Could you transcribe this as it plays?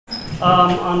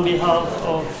On behalf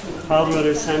of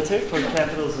Honorary Center for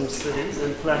Capitalism Studies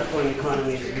and Platform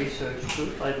Economies Research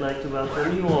Group, I'd like to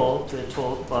welcome you all to a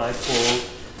talk by Paul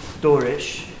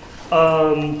Dourish.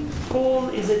 Paul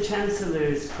is a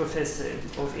Chancellor's Professor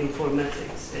of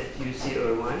Informatics at UC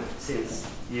Irvine since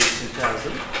year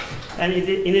 2000. And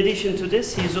in addition to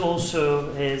this, he's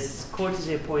also has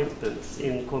courtesy appointments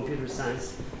in Computer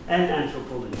Science and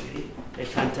Anthropology, a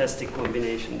fantastic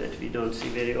combination that we don't see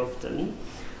very often.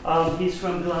 He's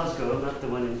from Glasgow, not the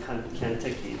one in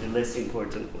Kentucky, the less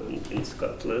important one in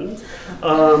Scotland.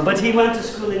 But he went to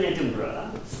school in Edinburgh,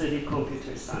 studied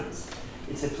computer science.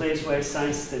 It's a place where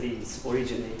science studies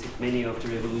originated many of the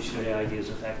revolutionary ideas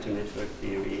of actor network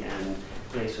theory and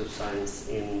place of science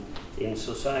in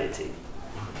society.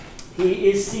 He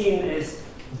is seen as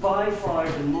by far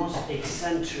the most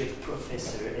eccentric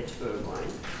professor at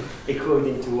Irvine,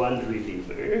 according to one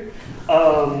reviewer,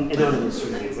 anonymous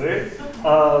reviewer.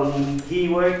 He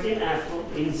worked in Apple,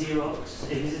 in Xerox,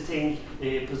 a visiting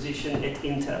position at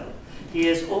Intel. He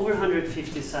has over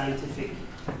 150 scientific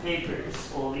papers,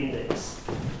 all indexed,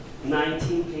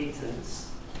 19 patents,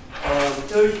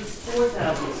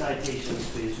 34,000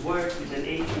 citations to his work with an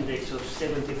H index of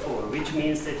 74, which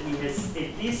means that he has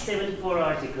at least 74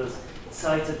 articles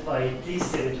cited by at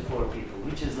least 74 people,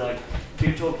 which is like,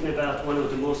 we're talking about one of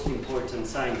the most important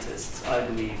scientists, I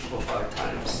believe, of our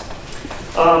times.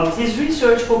 His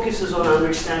research focuses on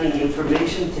understanding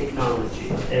information technology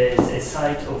as a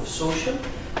site of social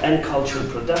and cultural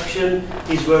production.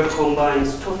 His work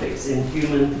combines topics in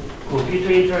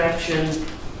human-computer interaction,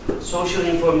 social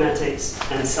informatics,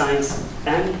 and science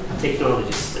and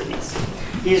technology studies.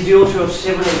 He is the author of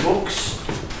several books,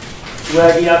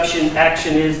 where the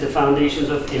action is the foundations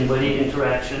of embodied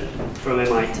interaction from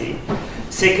MIT.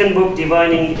 Second book,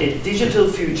 Divining a Digital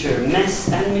Future, Mess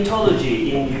and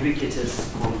Mythology in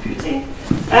Ubiquitous Computing.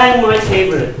 And my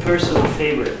favorite, personal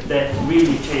favorite, that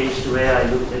really changed the way I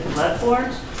looked at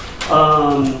platforms.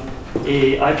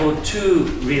 I bought 2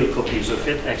 real copies of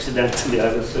it, accidentally,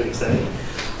 I was so excited.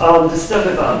 The stuff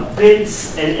about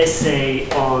bits, an essay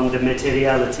on the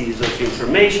materialities of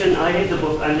information. I have the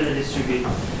book, I'm going to distribute,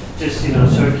 just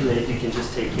circulate, you can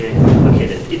just take a look at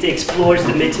it. It explores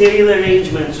the material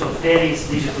arrangements of various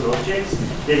digital objects,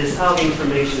 that is how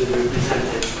information is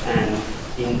represented and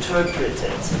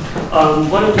interpreted.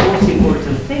 One of the most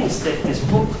important things that this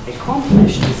book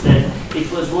accomplished is that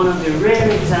it was one of the rare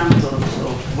examples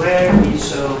of where we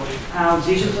saw how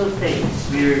digital things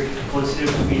we're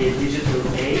considered to be a digital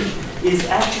age is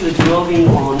actually growing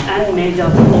on and made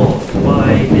up of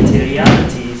by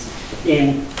materialities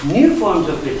in new forms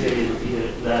of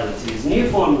materialities, new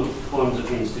forms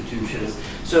of institutions.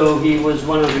 So he was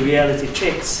one of the reality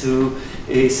checks who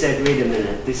said, wait a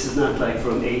minute, this is not like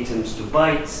from atoms to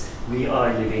bytes. We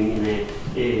are living in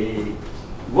a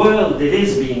world that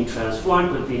is being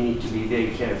transformed, but we need to be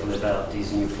very careful about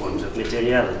these new forms of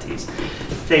materialities.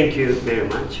 Thank you very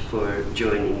much for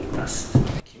joining us.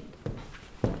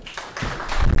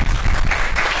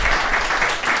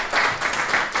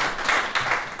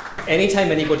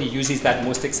 Anytime anybody uses that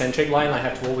most eccentric line, I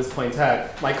have to always point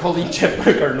out, my colleague Jeff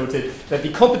Berger noted that the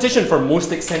competition for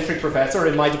most eccentric professor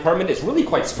in my department is really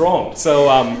quite strong. So,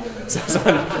 I'm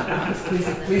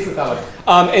pleased with that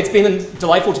one. It's been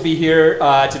delightful to be here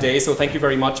today, so thank you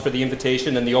very much for the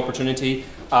invitation and the opportunity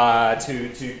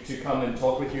to come and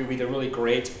talk with you. We had a really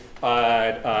great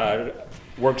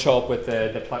workshop with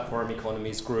the Platform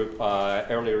Economies group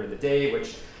earlier in the day,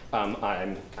 which I'm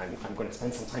going to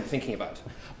spend some time thinking about.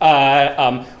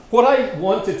 What I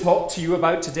want to talk to you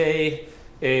about today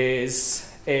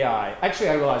is AI. Actually,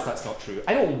 I realize that's not true.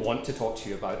 I don't want to talk to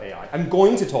you about AI. I'm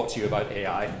going to talk to you about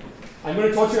AI. I'm going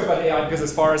to talk to you about AI because,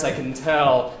 as far as I can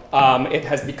tell, it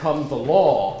has become the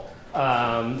law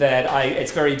that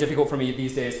it's very difficult for me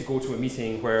these days to go to a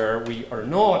meeting where we are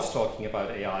not talking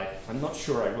about AI. I'm not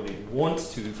sure I really want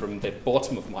to from the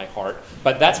bottom of my heart,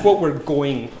 but that's what we're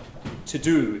going to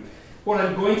do. What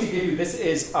I'm going to give you, this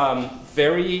is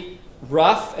very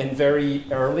rough and very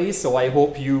early, so I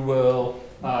hope you will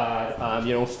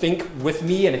think with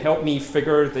me and help me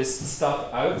figure this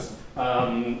stuff out.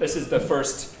 This is the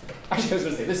first, actually I was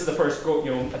going to say, this is the first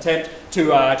attempt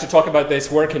to talk about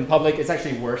this work in public. It's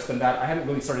actually worse than that. I hadn't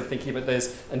really started thinking about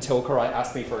this until Karai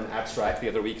asked me for an abstract the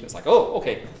other week, and it's like, oh,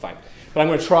 okay, fine. But I'm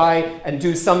going to try and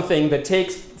do something that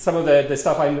takes some of the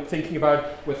stuff I'm thinking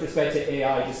about with respect to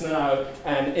AI just now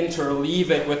and interleave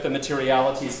it with the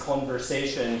materialities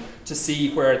conversation to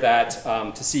see where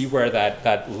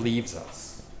that leaves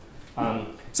us.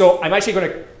 So I'm actually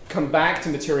going to come back to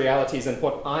materialities and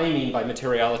what I mean by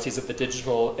materialities of the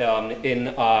digital in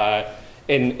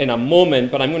a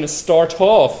moment, but I'm going to start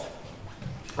off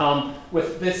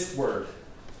with this word,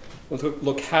 with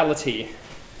locality.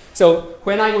 So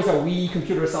when I was a wee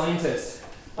computer scientist,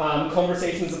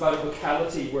 conversations about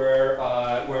locality were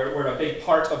a big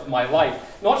part of my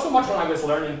life. Not so much when I was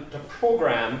learning to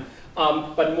program,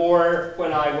 but more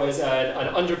when I was an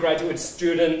undergraduate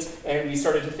student and we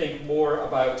started to think more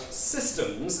about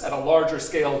systems at a larger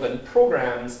scale than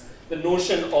programs. The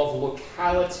notion of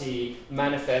locality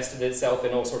manifested itself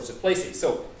in all sorts of places.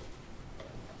 So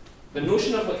the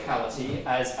notion of locality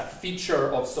as a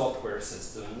feature of software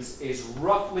systems is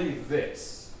roughly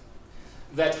this: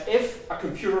 that if a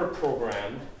computer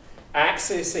program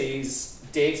accesses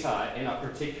data in a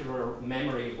particular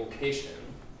memory location,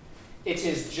 it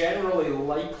is generally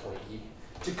likely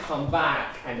to come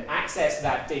back and access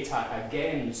that data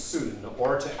again soon,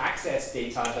 or to access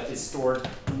data that is stored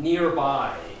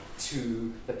nearby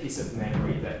to the piece of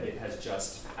memory that it has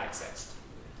just accessed.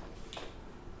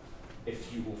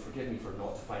 If you will forgive me for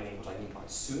not defining what I mean by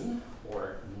soon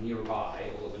or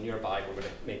nearby, although the nearby we're going to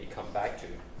maybe come back to.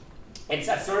 It's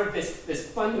a sort of this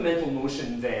fundamental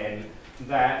notion then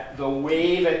that the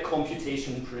way that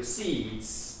computation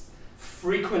proceeds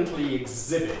frequently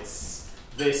exhibits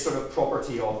this sort of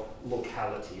property of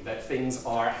locality, that things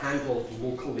are handled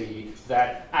locally,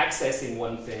 that accessing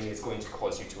one thing is going to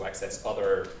cause you to access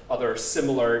other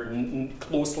similar,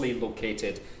 closely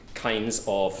located kinds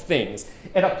of things.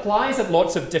 It applies at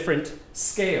lots of different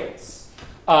scales.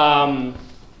 So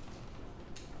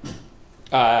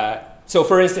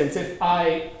for instance, if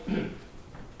I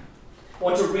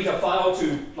want to read a file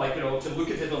to look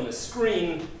at it on the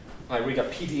screen, I read a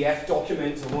PDF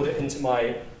document to load it into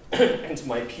my into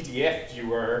my PDF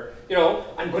viewer,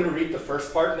 I'm going to read the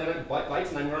first part and then a byte,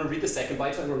 and I'm going to read the second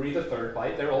byte, and I'm going to read the third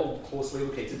byte. They're all closely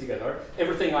located together.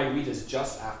 Everything I read is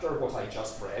just after what I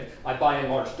just read. I, by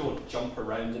and large, don't jump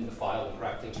around in the file and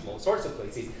grab things from all sorts of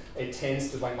places. It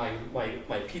tends to, my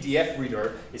PDF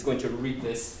reader is going to read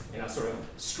this in a sort of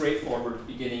straightforward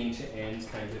beginning to end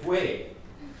kind of way.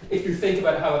 If you think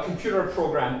about how a computer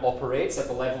program operates at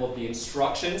the level of the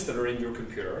instructions that are in your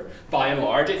computer, by and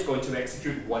large, it's going to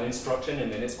execute one instruction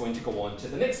and then it's going to go on to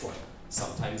the next one.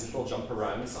 Sometimes it will jump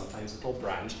around, sometimes it will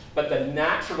branch, but the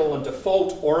natural and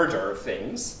default order of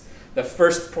things, the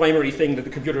first primary thing that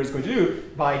the computer is going to do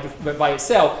by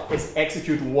itself is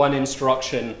execute one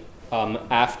instruction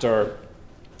after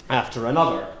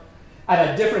another.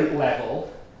 At a different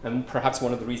level, and perhaps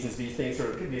one of the reasons these things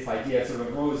this idea sort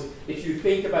of arose, if you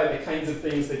think about the kinds of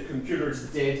things that computers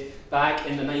did back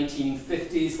in the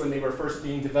 1950s when they were first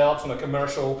being developed on a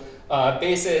commercial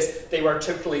basis, they were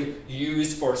typically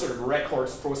used for sort of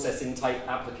records processing type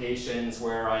applications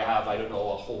where I have, I don't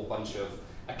know, a whole bunch of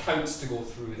accounts to go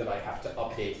through that I have to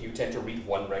update. You tend to read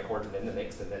one record and then the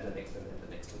next and then the next and then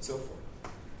the next and so forth.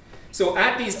 So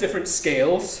at these different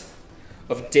scales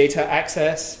of data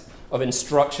access, of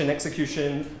instruction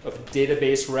execution, of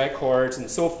database records, and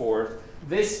so forth,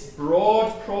 this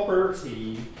broad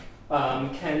property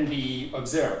can be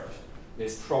observed,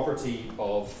 this property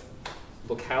of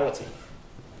locality.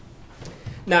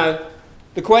 Now,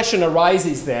 the question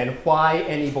arises then, why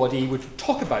anybody would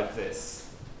talk about this?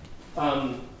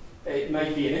 It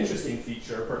might be an interesting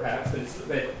feature, perhaps,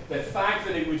 but the fact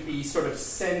that it would be sort of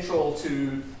central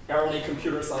to early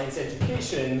computer science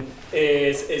education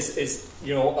is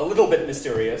a little bit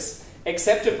mysterious,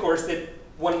 except, of course, that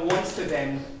one wants to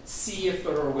then see if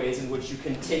there are ways in which you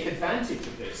can take advantage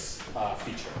of this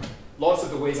feature. Lots of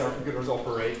the ways our computers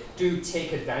operate do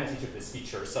take advantage of this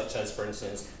feature, such as, for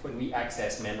instance, when we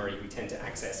access memory, we tend to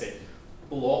access it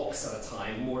blocks at a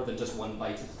time, more than just one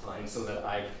byte at a time, so that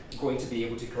I'm going to be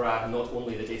able to grab not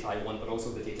only the data I want, but also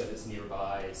the data that's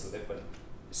nearby, so that when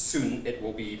soon it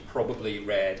will be probably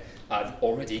read, I've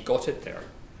already got it there.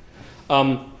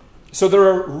 So there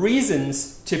are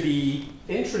reasons to be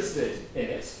interested in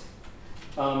it.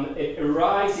 It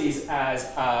arises as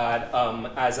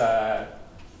a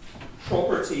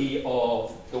property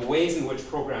of the ways in which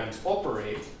programs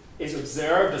operate, is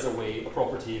observed as a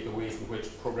property of the ways in which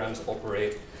programs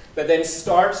operate, that then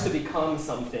starts to become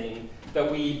something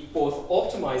that we both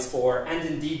optimize for and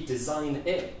indeed design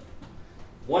in.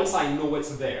 Once I know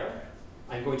it's there,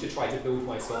 I'm going to try to build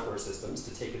my software systems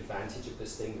to take advantage of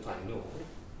this thing that I know.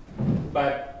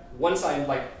 But once I'm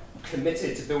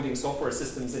committed to building software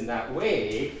systems in that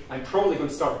way, I'm probably going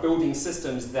to start building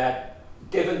systems that,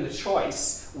 given the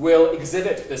choice, will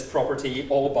exhibit this property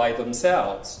all by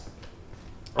themselves.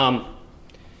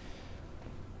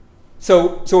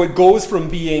 So it goes from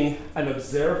being an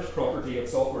observed property of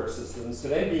software systems to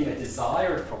then being a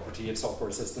desired property of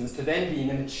software systems to then being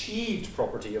an achieved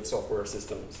property of software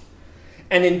systems.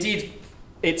 And indeed,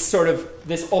 it's sort of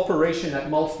this operation at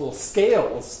multiple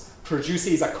scales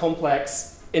produces a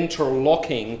complex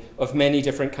interlocking of many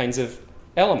different kinds of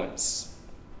elements.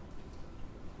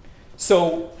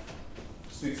 So,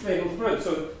 just to explain a little bit,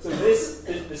 so this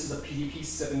is a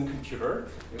PDP-7 computer.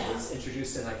 It was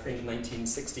introduced in, I think,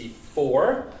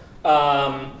 1964.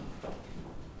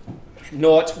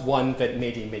 Not one that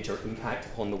made a major impact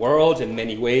upon the world in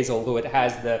many ways, although it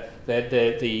has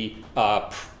the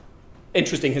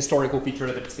interesting historical feature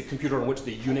that it's the computer on which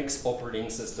the Unix operating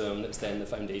system that's then the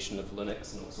foundation of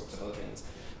Linux and all sorts of other things,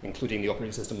 including the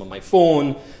operating system on my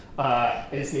phone.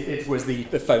 It was the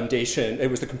foundation, it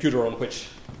was the computer on which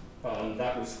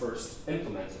that was first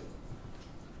implemented.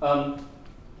 And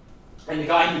the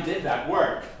guy who did that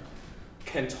work,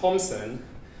 Ken Thompson,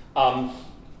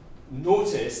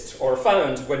 noticed or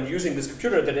found when using this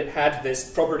computer that it had this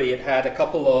property. It had a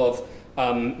couple of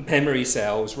memory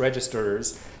cells,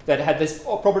 registers, that had this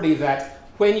property that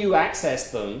when you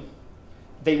access them,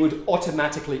 they would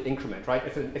automatically increment, right?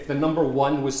 If the number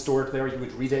 1 was stored there, you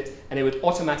would read it, and it would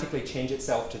automatically change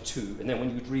itself to 2. And then when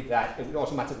you would read that, it would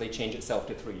automatically change itself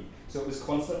to 3. So it was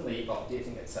constantly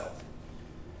updating itself.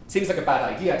 Seems like a bad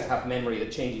idea to have memory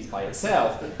that changes by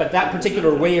itself, but that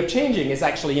particular way of changing is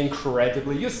actually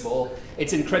incredibly useful.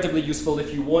 It's incredibly useful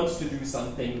if you want to do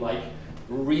something like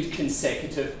read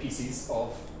consecutive pieces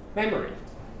of memory.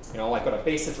 You know, I've got a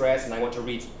base address and I want to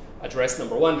read address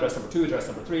number 1, address number 2, address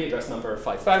number 3, address number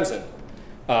 5000,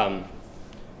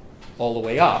 all the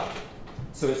way up.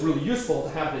 So it's really useful to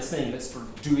have this thing that's for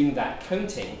doing that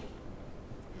counting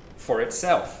for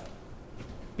itself,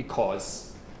 because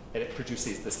it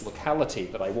produces this locality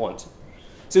that I want.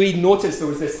 So he noticed there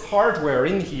was this hardware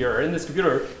in here, in this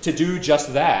computer, to do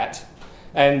just that.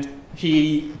 And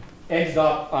he ended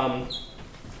up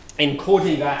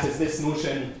encoding that as this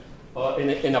notion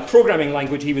in a programming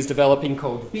language he was developing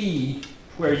called B,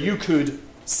 where you could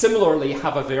similarly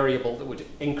have a variable that would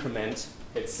increment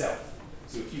itself.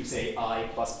 So if you say I++,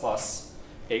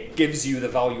 it gives you the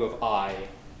value of I,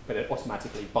 but it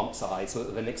automatically bumps I, so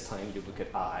that the next time you look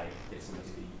at I, it's going to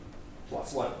be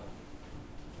 +1.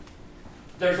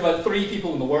 There's about 3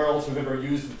 people in the world who've ever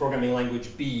used the programming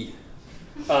language B.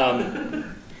 But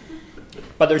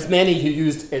there's many who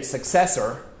used its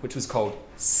successor, which was called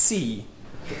C.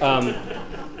 There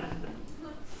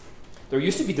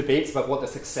used to be debates about what the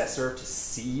successor to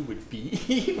C would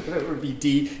be, whether it would be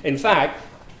D. In fact,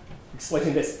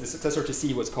 explaining this, the successor to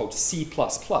C was called C++.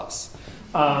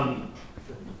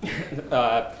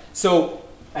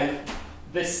 And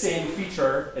this same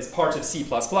feature is part of C++.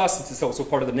 It's also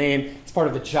part of the name. It's part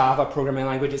of the Java programming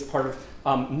language. It's part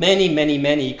of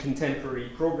many contemporary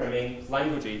programming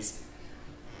languages.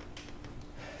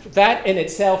 That in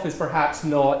itself is perhaps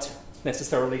not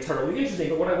necessarily terribly interesting,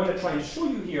 but what I want to try and show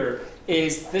you here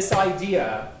is this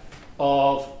idea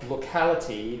of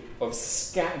locality, of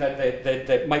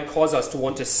that might cause us to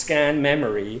want to scan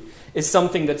memory, is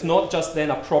something that's not just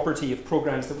then a property of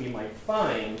programs that we might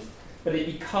find, but it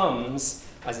becomes,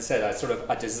 as I said, a sort of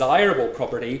a desirable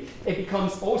property. It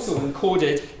becomes also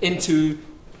encoded into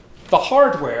the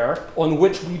hardware on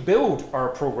which we build our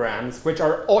programs, which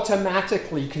are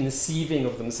automatically conceiving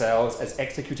of themselves as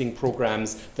executing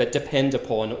programs that depend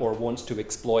upon or want to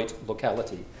exploit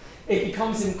locality. It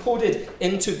becomes encoded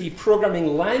into the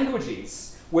programming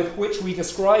languages with which we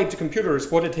describe to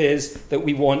computers what it is that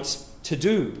we want to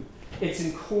do.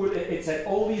 It's at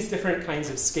all these different kinds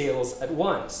of scales at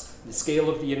once. The scale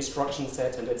of the instruction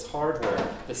set and its hardware,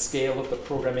 the scale of the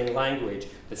programming language,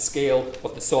 the scale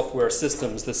of the software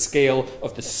systems, the scale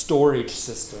of the storage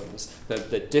systems,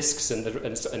 the disks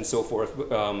and so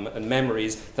forth, and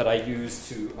memories that I use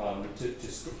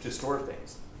to store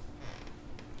things.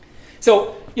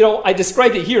 So, you know, I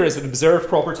described it here as an observed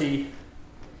property,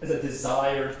 as a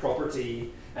desired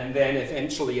property, and then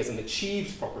eventually as an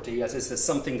achieved property, as is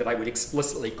something that I would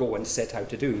explicitly go and set out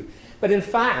to do. But in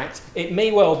fact, it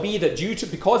may well be that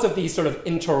because of these sort of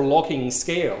interlocking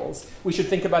scales, we should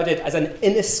think about it as an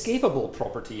inescapable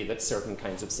property that certain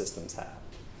kinds of systems have.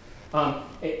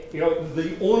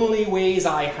 The only ways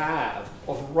I have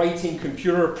of writing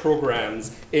computer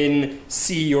programs in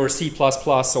C or C++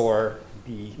 or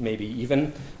B, maybe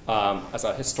even, as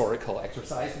a historical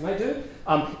exercise you might do,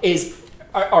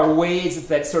 are ways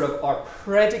that sort of are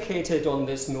predicated on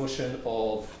this notion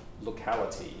of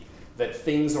locality, that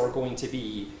things are going to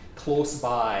be close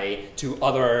by to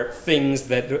other things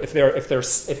that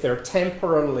if they're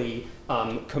temporally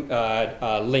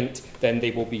linked, then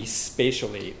they will be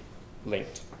spatially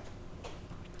linked.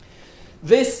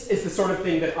 This is the sort of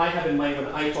thing that I have in mind when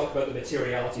I talk about the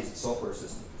materialities of software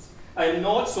systems. I'm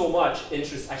not so much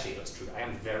interested, actually that's true, I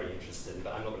am very interested,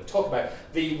 but I'm not going to talk about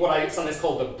what I sometimes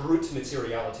call the brute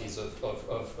materialities of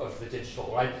the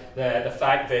digital, right? The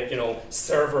fact that, you know,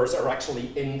 servers are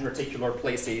actually in particular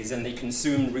places and they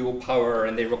consume real power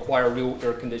and they require real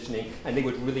air conditioning and they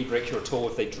would really break your toe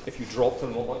if you drop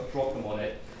them on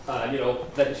it. You know,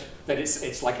 that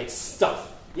it's like it's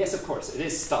stuff. Yes, of course, it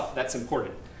is stuff, that's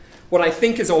important. What I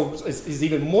think is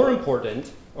even more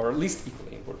important, or at least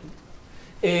equally important,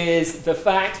 is the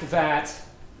fact that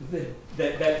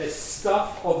the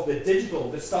stuff of the digital,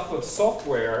 the stuff of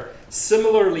software,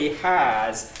 similarly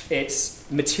has its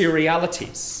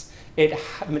materialities.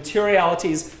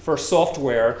 Materialities for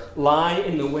software lie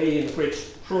in the way in which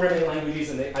programming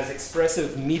languages as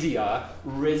expressive media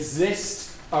resist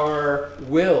our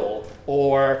will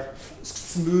or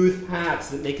smooth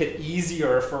paths that make it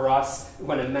easier for us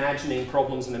when imagining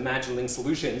problems and imagining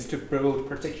solutions to build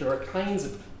particular kinds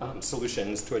of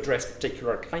solutions to address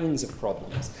particular kinds of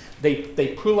problems.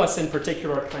 They pull us in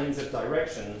particular kinds of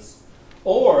directions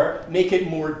or make it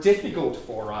more difficult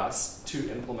for us to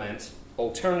implement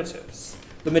alternatives.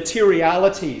 The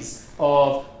materialities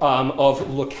of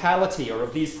locality or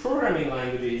of these programming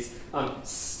languages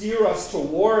steer us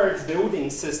towards building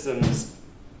systems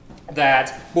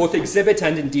that both exhibit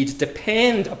and indeed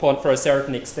depend upon, for a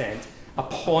certain extent,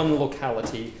 upon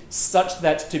locality, such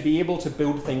that to be able to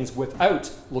build things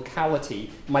without locality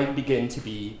might begin to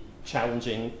be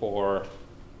challenging or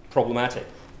problematic.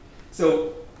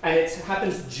 So, and it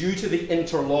happens due to the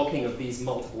interlocking of these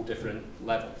multiple different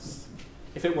levels.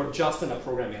 If it were just in a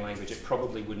programming language, it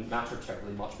probably wouldn't matter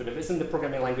terribly much. But if it's in the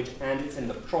programming language and it's in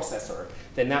the processor,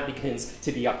 then that begins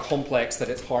to be a complex that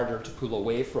it's harder to pull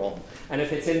away from. And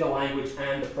if it's in the language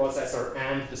and the processor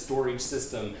and the storage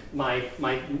system, my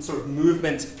sort of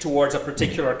movement towards a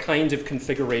particular kind of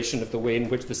configuration of the way in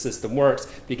which the system works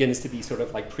begins to be sort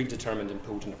of like predetermined and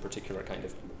pulled in a particular kind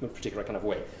of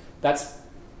way. That's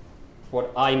what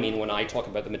I mean when I talk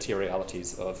about the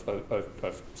materialities of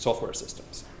software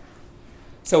systems.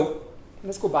 So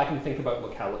let's go back and think about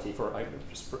locality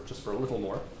just for a little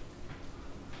more.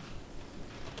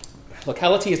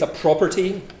 Locality is a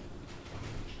property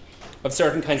of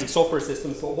certain kinds of software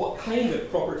systems, but what kind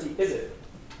of property is it?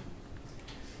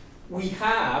 We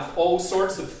have all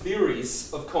sorts of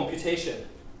theories of computation.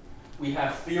 We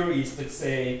have theories that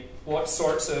say what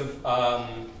sorts of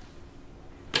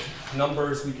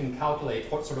numbers we can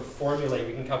calculate, what sort of formulae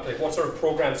we can calculate, what sort of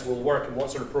programs will work and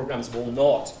what sort of programs will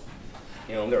not.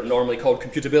 You know, they're normally called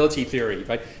computability theory,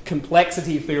 right?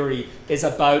 Complexity theory is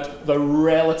about the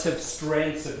relative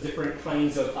strengths of different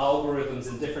kinds of algorithms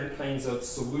and different kinds of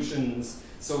solutions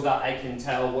so that I can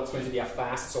tell what's going to be a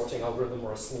fast sorting algorithm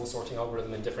or a slow sorting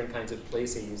algorithm in different kinds of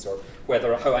places, or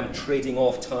how I'm trading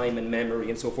off time and memory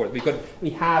and so forth.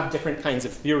 We have different kinds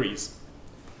of theories.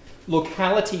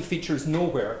 Locality features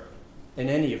nowhere in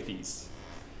any of these.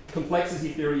 Complexity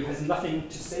theory has nothing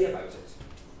to say about it.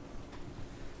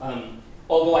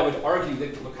 Although I would argue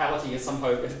that locality is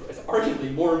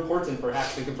arguably more important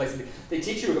perhaps than complexity. They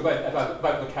teach you about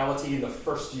locality in the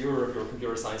first year of your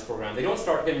computer science program. They don't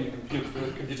start giving you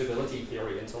computability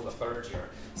theory until the third year.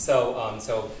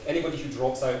 So anybody who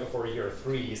drops out before year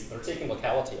 3, they're taking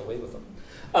locality away with them.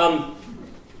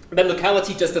 But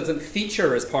locality just doesn't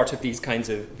feature as part of these kinds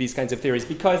of theories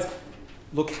because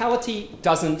locality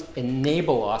doesn't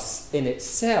enable us in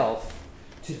itself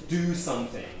to do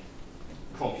something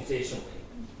computationally.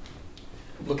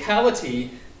 Locality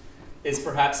is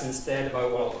perhaps instead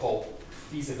about what I'll call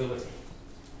feasibility.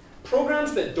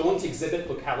 Programs that don't exhibit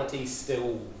locality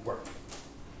still work.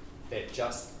 They're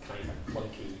just kind of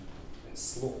clunky and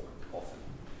slow often.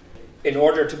 In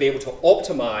order to be able to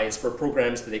optimize for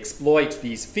programs that exploit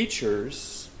these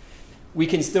features, we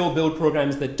can still build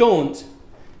programs that don't.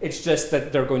 It's just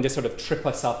that they're going to sort of trip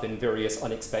us up in various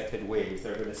unexpected ways.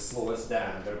 They're going to slow us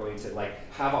down. They're going to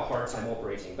have a hard time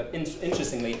operating. But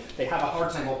interestingly, they have a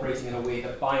hard time operating in a way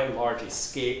that by and large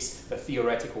escapes the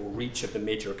theoretical reach of the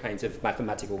major kinds of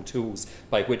mathematical tools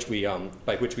by which we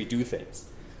do things.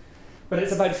 But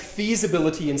it's about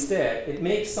feasibility instead. It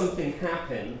makes something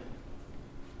happen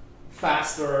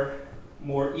faster,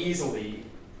 more easily,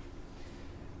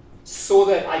 so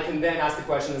that I can then ask the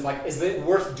question, is it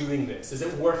worth doing this? Is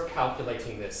it worth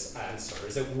calculating this answer?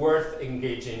 Is it worth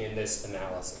engaging in this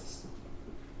analysis?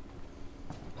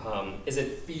 Is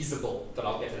it feasible that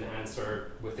I'll get an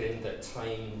answer within the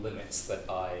time limits that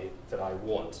I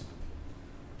want?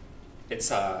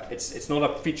 It's not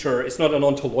a feature. It's not an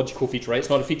ontological feature, right? It's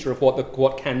not a feature of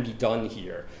what can be done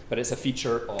here, but it's a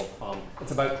feature of.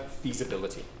 It's about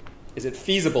feasibility. Is it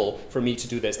feasible for me to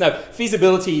do this? Now,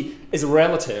 feasibility is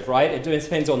relative, right? It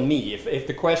depends on me. If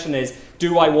the question is,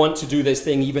 do I want to do this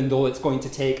thing even though it's going to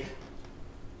take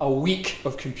a week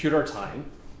of computer time,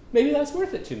 maybe that's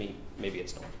worth it to me. Maybe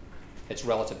it's not. It's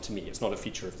relative to me. It's not a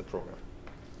feature of the program.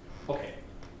 Okay.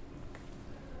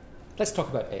 Let's talk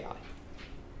about AI.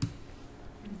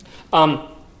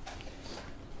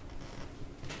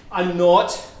 I'm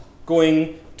not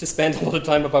going to spend a lot of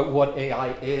time about what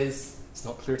AI is. It's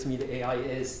not clear to me that AI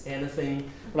is anything.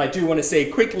 What I do want to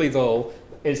say quickly, though,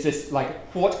 is just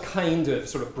like, what kind of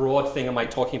sort of broad thing am I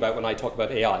talking about when I talk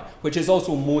about AI? Which is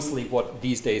also mostly what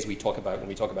these days we talk about when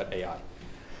we talk about AI.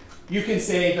 You can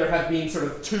say there have been sort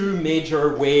of two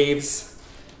major waves,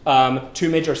 two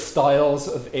major styles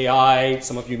of AI.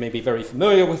 Some of you may be very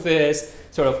familiar with this.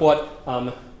 Sort of what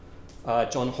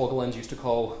John Hogland used to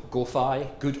call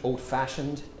GOFI, good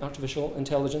old-fashioned artificial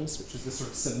intelligence, which is this sort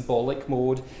of symbolic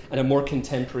mode, and a more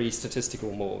contemporary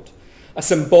statistical mode. A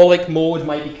symbolic mode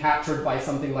might be captured by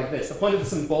something like this. The point of the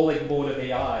symbolic mode of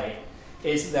AI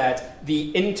is that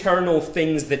the internal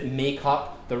things that make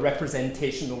up the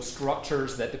representational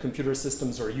structures that the computer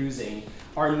systems are using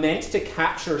are meant to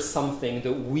capture something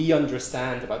that we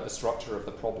understand about the structure of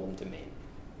the problem domain.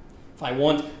 If I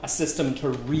want a system to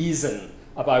reason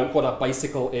about what a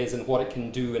bicycle is and what it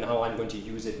can do and how I'm going to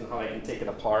use it and how I can take it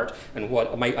apart and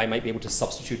what I might be able to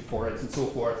substitute for it and so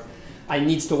forth, I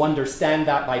need to understand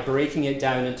that by breaking it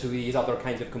down into these other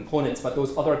kinds of components. But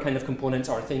those other kind of components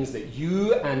are things that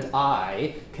you and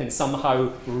I can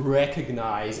somehow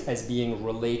recognize as being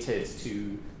related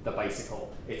to the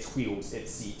bicycle, its wheels,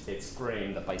 its seat, its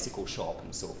frame, the bicycle shop,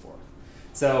 and so forth.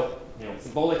 So,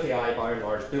 symbolic AI, by and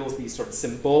large, builds these sort of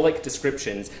symbolic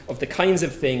descriptions of the kinds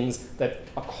of things that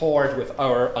accord with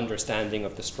our understanding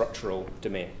of the structural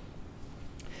domain.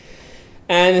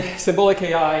 And symbolic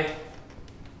AI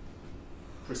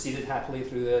proceeded happily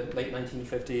through the late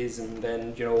 1950s and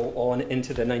then, on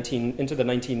into the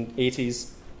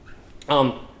 1980s.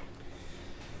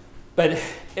 But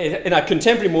in a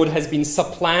contemporary mode has been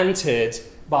supplanted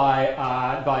by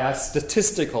a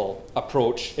statistical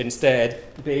approach instead,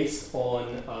 based on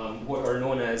what are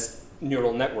known as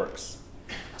neural networks.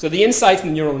 So the insight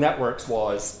in neural networks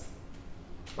was,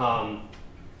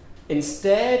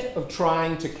 instead of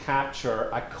trying to capture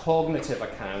a cognitive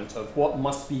account of what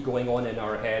must be going on in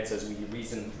our heads as we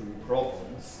reason through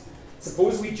problems,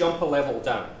 suppose we jump a level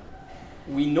down.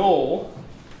 We know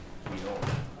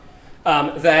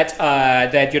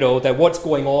that what's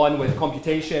going on with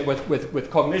computation,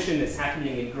 with cognition is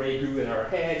happening in grey goo in our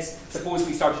heads. Suppose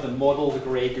we started to model the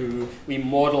grey goo. We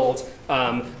modeled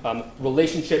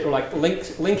relationship or like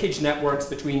linkage networks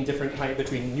between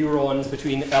between neurons,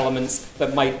 between elements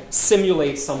that might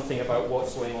simulate something about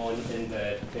what's going on in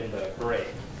the brain.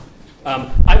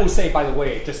 I will say, by the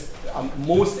way,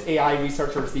 most AI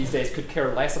researchers these days could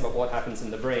care less about what happens in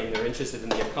the brain. They're interested in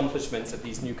the accomplishments of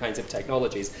these new kinds of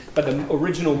technologies. But the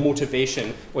original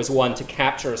motivation was one to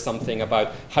capture something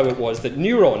about how it was that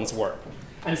neurons work.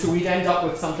 And so we'd end up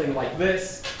with something like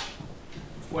this,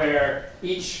 where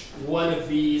each one of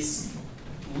these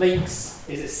links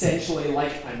is essentially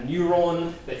like a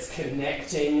neuron that's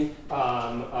connecting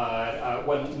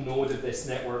one node of this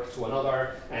network to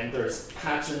another, and there's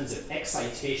patterns of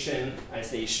excitation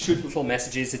as they shoot little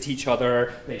messages at each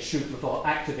other, they shoot little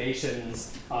activations,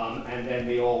 and then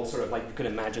they all sort of like, you can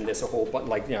imagine this a whole, but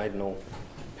like, I don't know,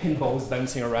 pinballs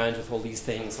bouncing around with all these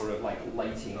things sort of like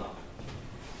lighting up.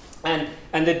 And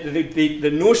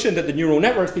the notion that the neural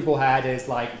networks people had is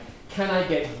like, can I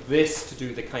get this to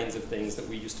do the kinds of things that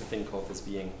we used to think of as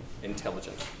being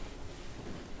intelligent?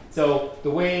 So the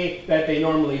way that they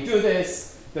normally do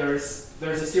this, there's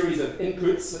a series of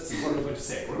inputs. Let's see, what we're going to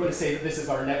say. We're going to say that this is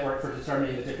our network for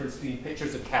determining the difference between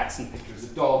pictures of cats and pictures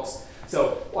of dogs.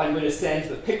 So I'm going to send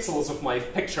the pixels of my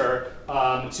picture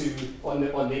on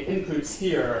the inputs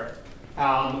here,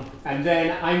 and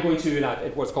then I'm going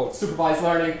to, what's called supervised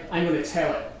learning, I'm going to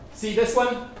tell it, see this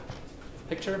one,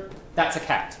 picture, that's a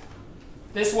cat.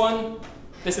 This one,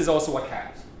 this is also a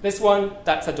cat. This one,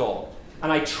 that's a dog.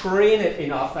 And I train it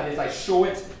enough, that is, I show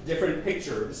it different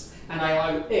pictures, and I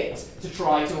allow it to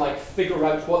try to like figure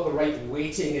out what the right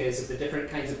weighting is of the different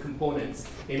kinds of components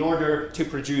in order to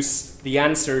produce the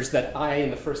answers that I, in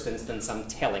the first instance, am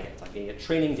telling it. I'm getting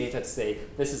training data to say,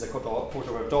 this is a photo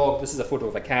of a dog, this is a photo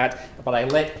of a cat, but I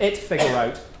let it figure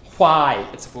out why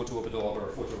it's a photo of a dog or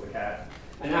a photo of a cat.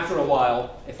 And after a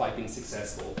while, if I've been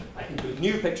successful, I can put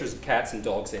new pictures of cats and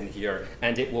dogs in here,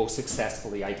 and it will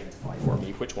successfully identify for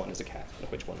me which one is a cat and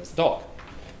which one is a dog.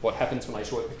 What happens when I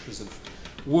show it pictures of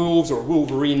wolves or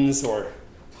wolverines or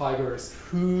tigers?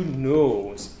 Who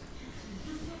knows?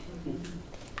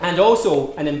 And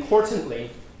also, and importantly,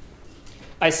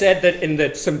 I said that in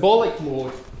the symbolic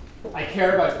mode, I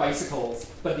care about bicycles,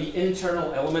 but the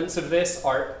internal elements of this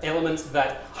are elements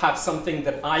that have something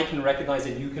that I can recognize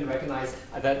and you can recognize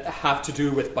that have to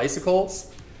do with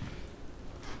bicycles.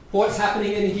 What's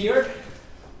happening in here?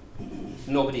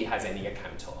 Nobody has any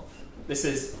account of. This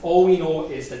is, all we know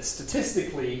is that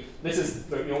statistically, this is,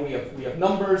 we have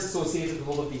numbers associated with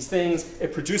all of these things.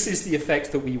 It produces the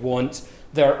effect that we want.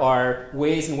 There are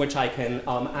ways in which I can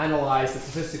analyze the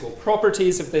statistical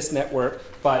properties of this network,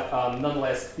 but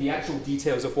nonetheless, the actual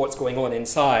details of what's going on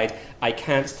inside, I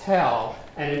can't tell.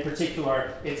 And in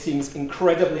particular, it seems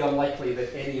incredibly unlikely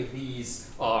that any of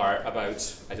these are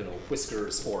about, I don't know,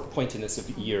 whiskers or pointiness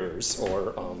of ears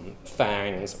or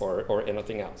fangs or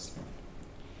anything else.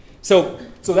 So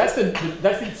that's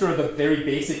the sort of the very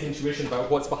basic intuition about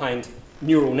what's behind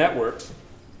neural networks.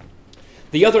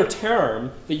 The other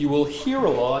term that you will hear a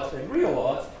lot and read a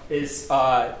lot is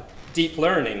deep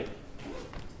learning.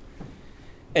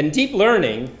 And deep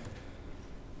learning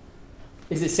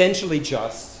is essentially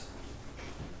just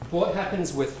what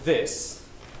happens with this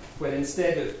when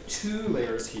instead of 2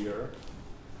 layers here,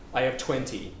 I have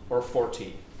 20 or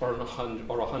 40 or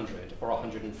 100 or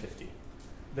 150.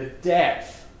 The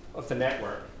depth of the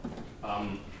network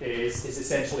is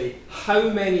essentially how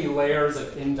many layers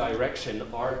of indirection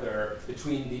are there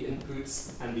between the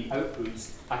inputs and the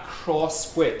outputs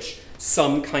across which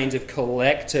some kind of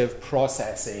collective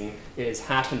processing is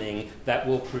happening that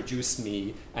will produce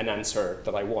me an answer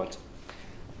that I want.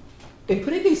 In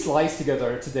putting these slides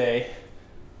together today,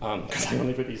 because I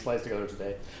only put these slides together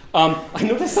today, I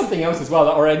noticed something else as well,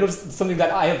 or I noticed something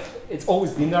that it's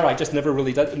always been there, I just never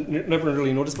really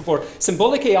noticed before.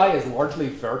 Symbolic AI is largely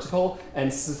vertical,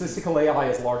 and statistical AI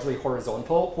is largely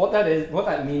horizontal. What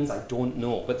that means, I don't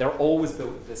know, but they're always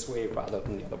built this way rather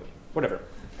than the other way. Whatever.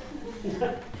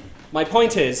 My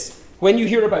point is, when you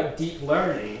hear about deep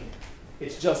learning,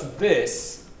 it's just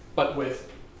this, but with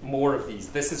more of these.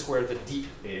 This is where the deep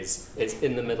is. It's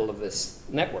in the middle of this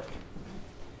network.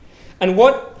 And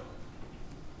what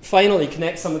finally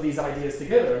connects some of these ideas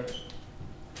together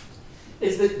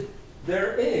is that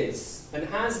there is and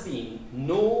has been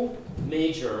no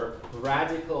major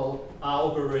radical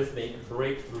algorithmic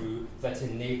breakthrough that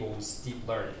enables deep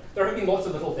learning. There have been lots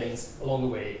of little things along the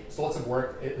way. There's lots of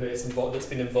work that's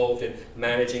been involved in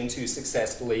managing to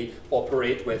successfully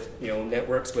operate with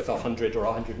networks with 100 or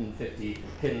 150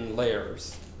 hidden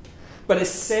layers. But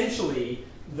essentially,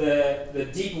 the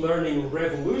deep learning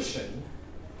revolution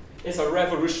is a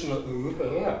revolution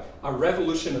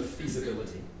of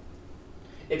feasibility.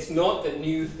 It's not that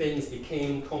new things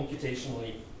became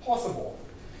computationally possible.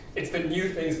 It's that new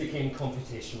things became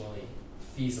computationally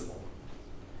feasible.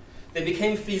 They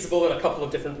became feasible in a couple of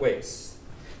different ways.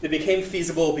 They became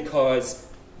feasible because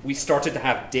we started to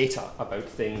have data about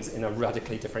things in a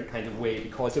radically different kind of way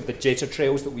because of the data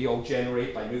trails that we all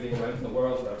generate by moving around in the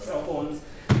world with our cell phones,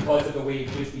 because of the way in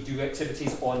which we do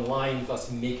activities online,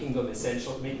 thus making them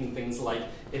essential, making things like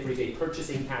everyday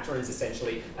purchasing patterns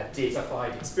essentially a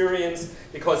datafied experience,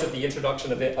 because of the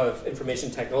introduction of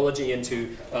information technology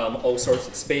into all sorts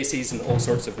of spaces and all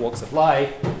sorts of walks of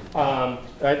life.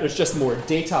 There's just more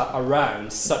data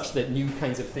around such that new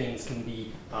kinds of things can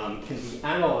be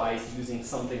analyzed using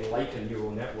something like a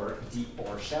neural network, deep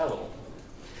or shallow.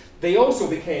 They also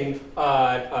became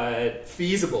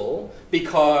feasible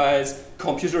because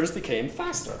computers became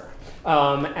faster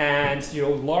and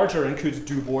larger and could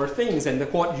do more things. And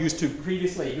what used to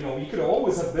previously, you could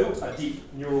always have built a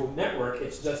deep neural network.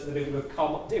 It's just that it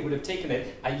would have taken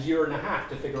it a year and a half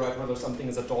to figure out whether something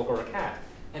is a dog or a cat.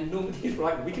 And nobody's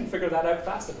like, we can figure that out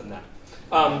faster than that.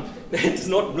 It's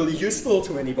not really useful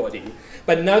to anybody.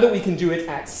 But now that we can do it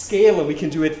at scale and we can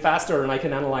do it faster and I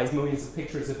can analyze millions of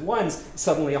pictures at once,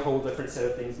 suddenly a whole different set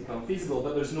of things become feasible.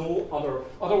 But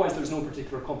otherwise there's no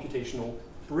particular computational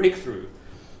breakthrough.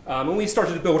 And we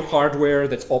started to build hardware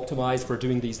that's optimized for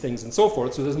doing these things and so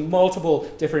forth. So there's multiple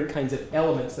different kinds of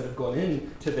elements that have gone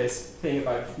into this thing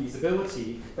about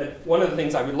feasibility. But one of the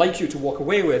things I would like you to walk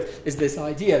away with is this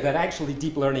idea that actually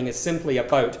deep learning is simply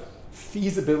about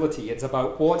feasibility. It's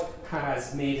about what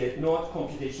has made it not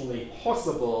computationally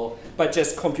possible, but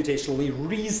just computationally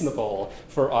reasonable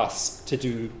for us to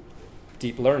do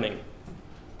deep learning.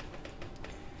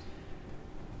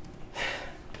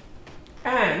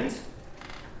 And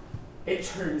it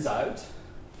turns out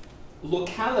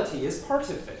locality is part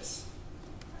of this.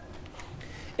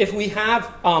 If we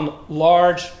have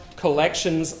large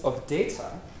collections of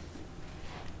data,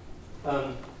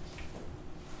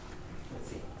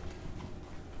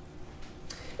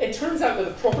 it turns out that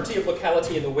the property of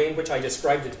locality in the way in which I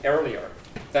described it earlier,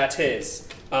 that is,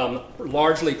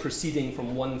 largely proceeding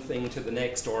from one thing to the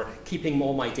next or keeping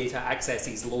all my data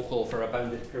accesses local for a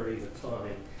bounded period of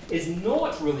time is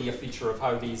not really a feature of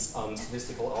how these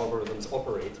statistical algorithms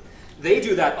operate. They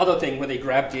do that other thing where they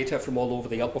grab data from all over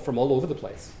the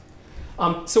place.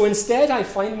 So instead, I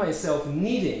find myself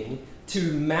needing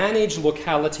to manage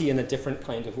locality in a different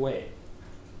kind of way.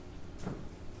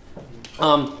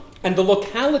 And the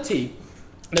locality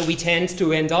that we tend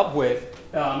to end up with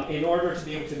in order to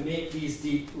be able to make these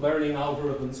deep learning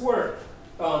algorithms work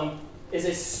is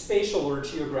a spatial or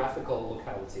geographical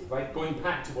locality, right? Going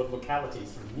back to what locality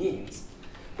sort of means,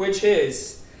 which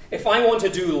is if I want to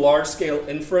do large-scale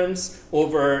inference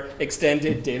over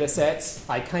extended data sets,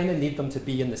 I kind of need them to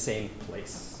be in the same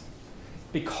place.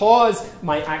 Because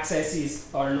my accesses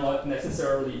are not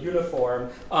necessarily uniform,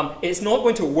 it's not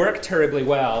going to work terribly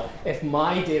well if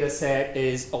my data set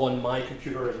is on my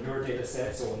computer and your data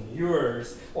set's on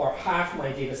yours, or half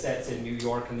my data set's in New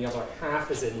York and the other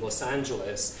half is in Los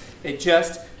Angeles. It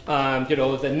just,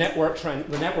 the network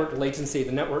latency,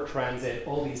 the network transit,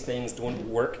 all these things don't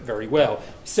work very well.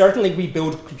 Certainly we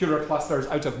build computer clusters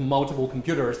out of multiple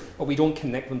computers, but we don't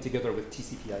connect them together with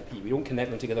TCP/IP. We don't connect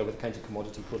them together with the kinds of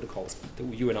commodity protocols that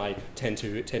you and I tend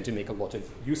to make a lot of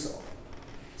use of.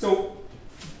 So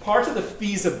part of the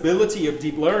feasibility of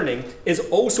deep learning is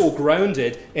also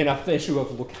grounded in an issue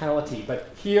of locality, but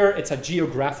here it's a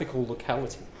geographical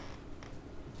locality.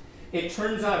 It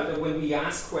turns out that when we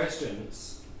ask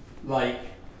questions like,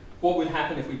 what would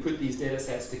happen if we put these data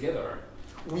sets together,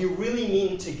 we really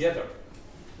mean together.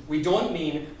 We don't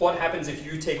mean what happens if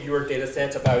you take your data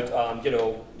set about,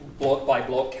 block by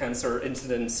block cancer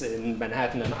incidence in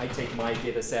Manhattan, and I take my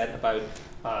data set about,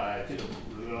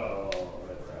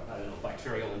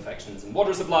 bacterial infections and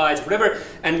water supplies, or whatever,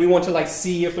 and we want to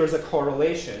see if there's a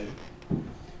correlation.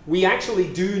 We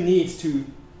actually do need to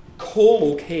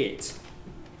co-locate,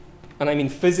 and I mean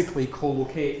physically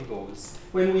co-locate those.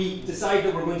 When we decide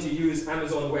that we're going to use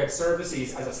Amazon Web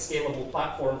Services as a scalable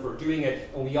platform for doing it,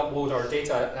 and we upload our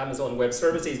data to Amazon Web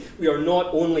Services, we are not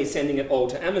only sending it all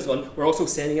to Amazon, we're also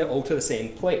sending it all to the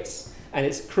same place. And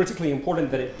it's critically important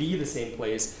that it be the same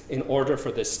place in order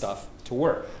for this stuff to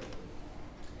work.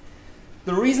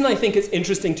 The reason I think it's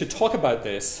interesting to talk about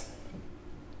this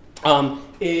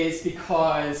is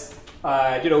because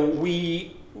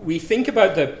we think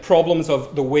about the problems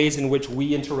of the ways in which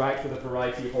we interact with a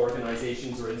variety of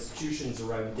organizations or institutions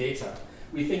around data.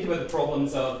 We think about the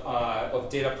problems of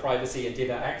data privacy and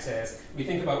data access. We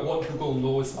think about what Google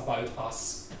knows about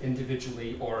us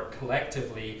individually or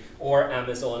collectively, or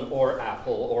Amazon or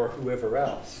Apple or whoever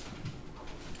else.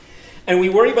 And we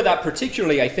worry about that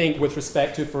particularly, I think, with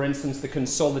respect to, for instance, the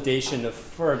consolidation of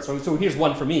firms. So here's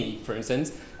one for me, for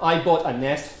instance. I bought a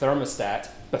Nest thermostat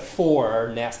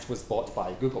before Nest was bought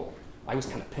by Google. I was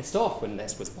kind of pissed off when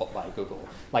Nest was bought by Google.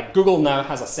 Google now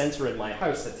has a sensor in my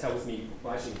house that tells me,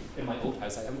 well, actually, in my old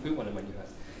house, I haven't put one in my new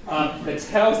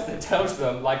house, that tells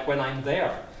them, when I'm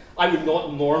there. I would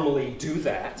not normally do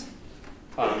that.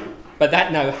 But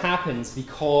that now happens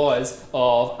because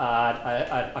of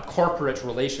a corporate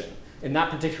relation. In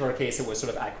that particular case, it was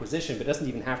sort of acquisition, but it doesn't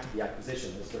even have to be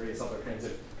acquisition. There's various other kinds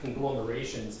of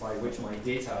conglomerations by which my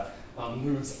data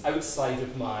moves outside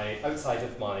of my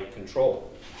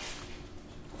control.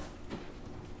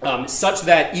 Such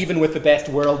that even with the best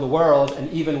world in the world,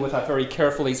 and even with a very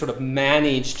carefully sort of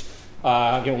managed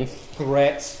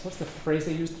threat, what's the phrase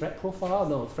they use? Threat profile?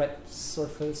 No, threat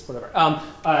surface, whatever.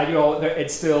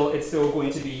 It's still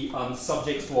going to be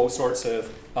subject to all sorts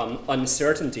of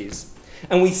uncertainties.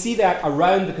 And we see that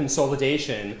around the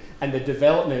consolidation and the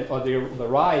development or the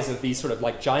rise of these sort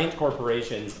of giant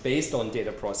corporations based on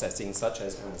data processing, such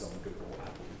as Amazon, Google,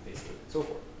 Apple, Facebook, and so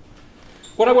forth.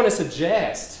 What I want to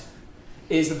suggest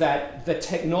is that the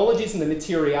technologies and the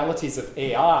materialities of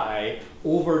AI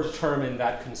overdetermine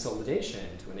that consolidation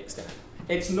to an extent.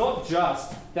 It's not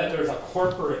just that there's a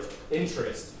corporate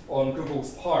interest on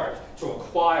Google's part to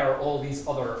acquire all these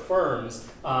other firms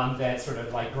that sort of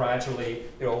gradually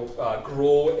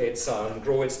grow its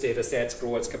data sets,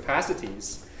 grow its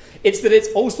capacities. It's that it's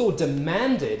also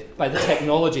demanded by the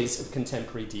technologies of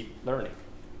contemporary deep learning.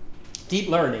 Deep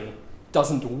learning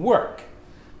doesn't work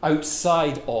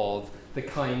outside of the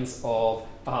kinds of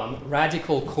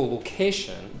radical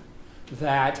collocation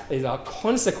that is a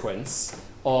consequence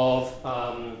of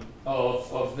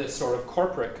this sort of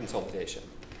corporate consolidation.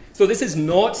 So this is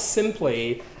not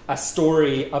simply a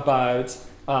story about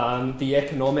the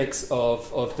economics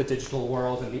of the digital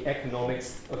world and the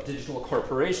economics of digital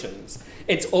corporations.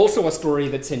 It's also a story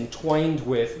that's entwined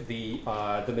with the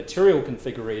material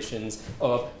configurations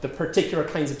of the particular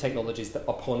kinds of technologies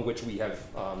upon which we have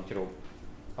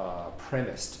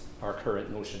premised our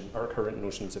current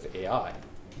notions of AI.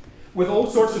 With all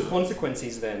sorts of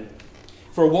consequences then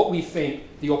for what we think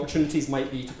the opportunities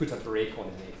might be to put a brake on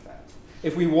any of that.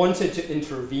 If we wanted to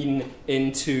intervene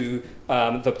into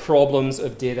the problems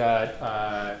of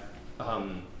data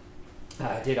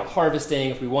harvesting,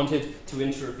 if we wanted to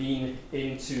intervene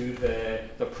into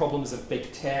the problems of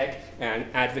big tech and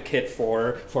advocate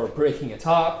for breaking it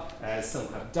up, as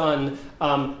some have done,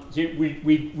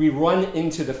 we run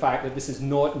into the fact that this is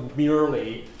not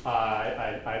merely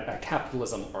a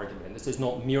capitalism argument. This is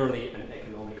not merely an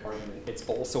economic argument. It's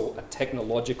also a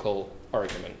technological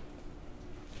argument.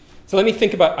 So let me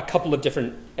think about a couple of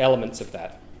different elements of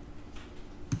that.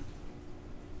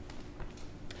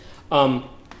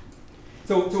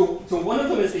 So one of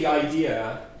them is the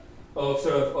idea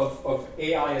of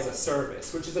AI as a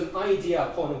service, which is an idea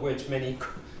upon which many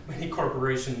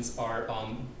corporations are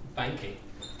banking,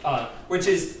 which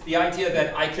is the idea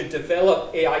that I could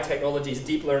develop AI technologies,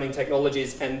 deep learning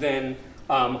technologies, and then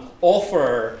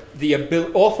offer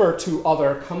to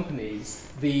other companies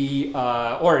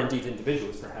or indeed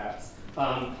individuals perhaps,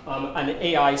 an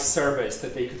AI service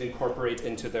that they could incorporate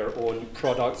into their own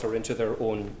products or into their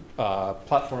own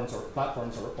platforms or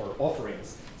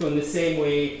offerings. So in the same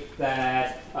way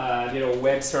that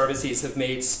web services have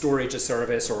made storage a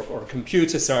service or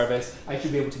compute a service, I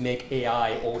should be able to make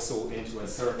AI also into a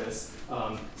service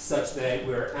such that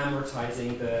we're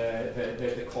amortizing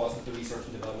the cost of the research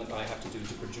and development I have to do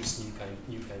to produce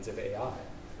new kinds of AI.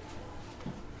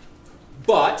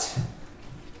 But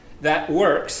that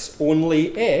works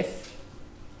only if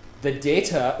the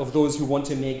data of those who want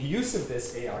to make use of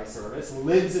this AI service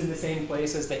lives in the same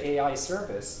place as the AI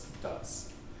service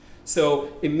does. So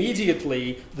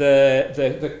immediately,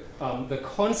 the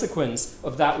consequence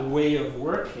of that way of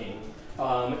working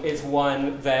is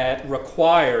one that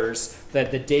requires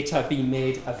that the data be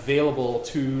made available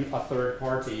to a third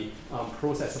party,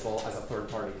 processable as a third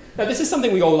party. Now, this is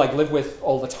something we all live with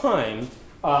all the time.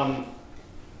 I'll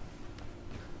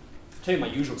tell you my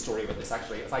usual story about this,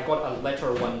 actually. I got a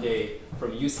letter one day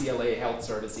from UCLA Health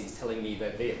Services telling me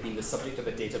that they had been the subject of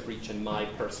a data breach and my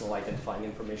personal identifying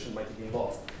information might have been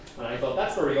lost. And I thought,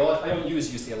 that's very odd. I don't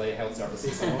use UCLA Health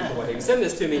Services, so I don't know why they would send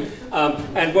this to me.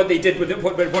 And what they did,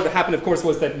 what happened, of course,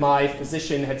 was that my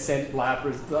physician had sent lab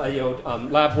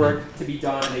work to be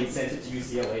done, and they sent it to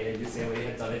UCLA, and UCLA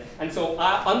had done it. And so,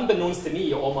 unbeknownst to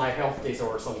me, all my health data,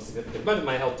 or some significant amount of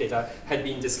my health data, had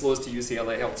been disclosed to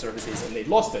UCLA Health Services, and they'd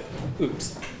lost it.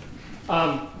 Oops.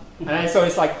 And so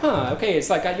it's like, okay, it's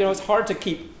like, it's hard to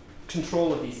keep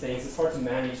control of these things. It's hard to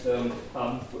manage them,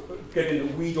 given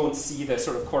that we don't see the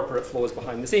sort of corporate flows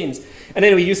behind the scenes. And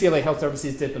anyway, UCLA Health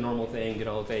Services did the normal thing.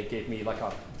 They gave me like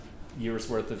a year's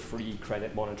worth of free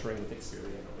credit monitoring with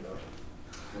Experian.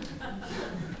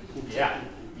 Yeah,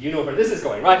 you know where this is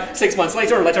going, right? 6 months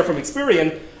later, a letter from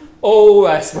Experian. Oh,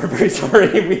 we're very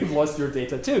sorry, we've lost your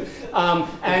data too.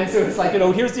 And so it's like,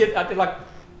 here's the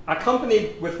a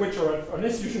company with which, or an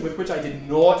institution with which I did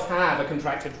not have a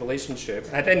contracted relationship,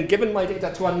 had then given my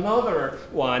data to another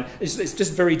one. It's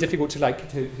just very difficult to these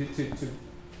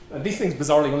things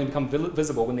bizarrely only become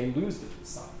visible when they lose this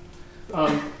stuff.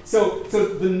 So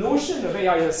the notion of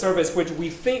AI as a service,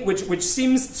 which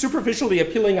seems superficially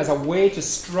appealing as a way to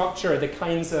structure the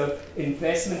kinds of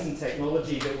investment in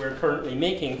technology that we're currently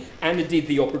making, and indeed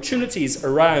the opportunities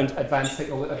around advanced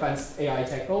AI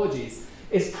technologies,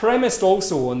 is premised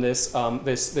also on this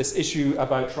this issue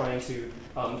about trying to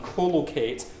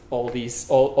co-locate all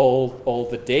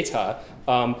the data,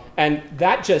 and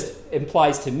that just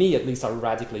implies to me at least a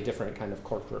radically different kind of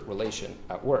corporate relation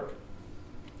at work.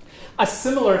 A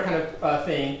similar kind of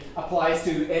thing applies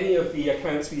to any of the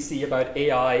accounts we see about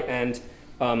AI and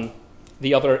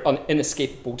the other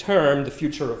inescapable term, the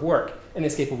future of work.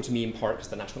 Inescapable to me in part because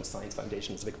the National Science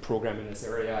Foundation is a big program in this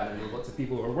area, and there are lots of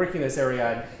people who are working in this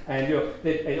area, and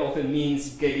it often means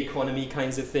gig economy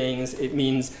kinds of things, it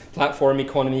means platform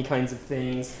economy kinds of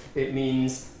things, it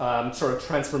means sort of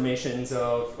transformations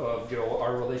of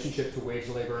our relationship to wage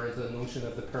labor, the notion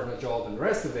of the permanent job and the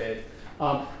rest of it.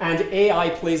 And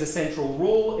AI plays a central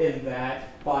role in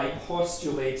that by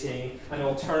postulating an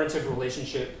alternative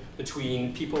relationship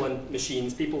between people and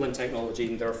machines, people and technology,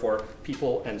 and therefore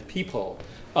people and people.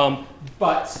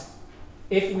 But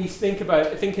if we think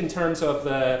in terms of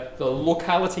the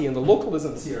locality and the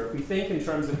localisms here, if we think in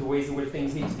terms of the ways in which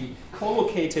things need to be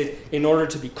collocated in order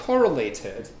to be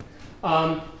correlated,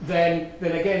 then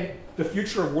again, the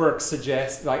future of work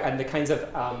suggests, and the kinds of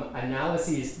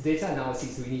data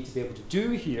analyses we need to be able to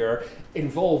do here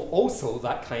involve also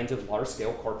that kind of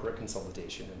large-scale corporate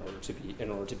consolidation in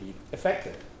order to be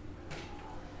effective.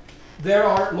 There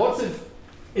are lots of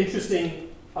interesting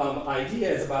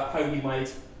ideas about how we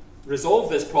might resolve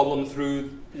this problem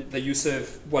through the use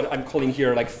of what I'm calling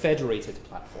here like federated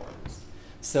platforms.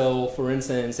 So, for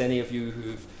instance, any of you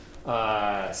who've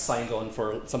signed on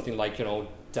for something like,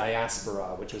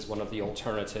 Diaspora, which is one of the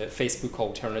Facebook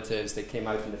alternatives that came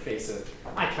out in the face of,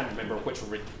 I can't remember which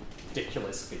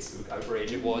ridiculous Facebook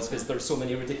outrage it was, because there's so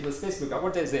many ridiculous Facebook outrages.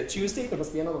 What is it, Tuesday? There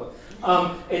must be another one.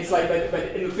 It's like,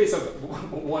 but in the face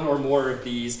of one or more of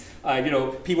these,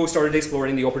 people started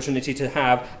exploring the opportunity to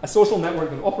have a social network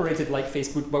that operated like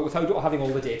Facebook, but without having all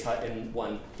the data in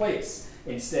one place.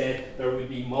 Instead, there would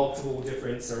be multiple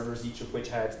different servers, each of which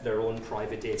had their own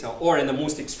private data. Or in the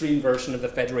most extreme version of the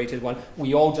federated one,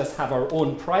 we all just have our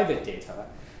own private data.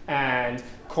 And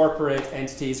corporate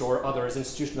entities or others,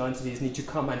 institutional entities, need to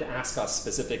come and ask us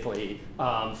specifically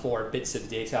for bits of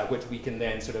data, which we can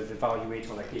then sort of evaluate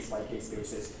on a case-by-case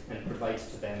basis and provide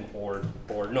to them or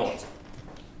not.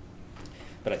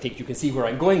 But I think you can see where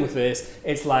I'm going with this.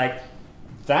 It's like,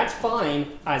 that's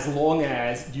fine as long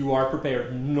as you are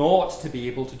prepared not to be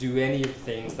able to do any of the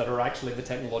things that are actually the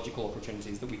technological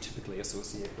opportunities that we typically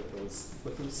associate with those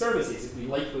services. If we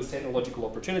like those technological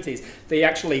opportunities, they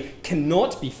actually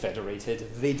cannot be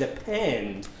federated. They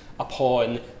depend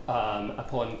upon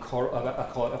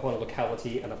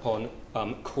locality and upon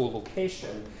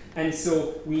co-location. And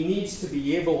so we need to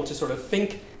be able to sort of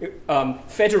think,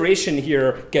 federation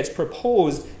here gets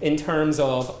proposed in terms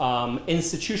of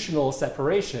institutional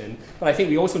separation, but I think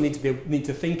we also need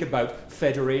to think about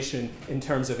federation in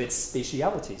terms of its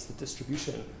spatialities, the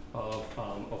distribution of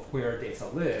where data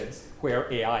lives,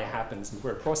 where AI happens, and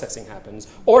where processing happens,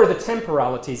 or the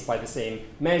temporalities by the same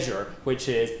measure, which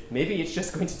is maybe it's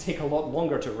just going to take a lot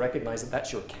longer to recognize that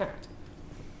that's your cat.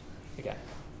 Again,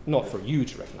 not for you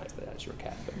to recognize that that's your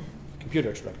cat, but the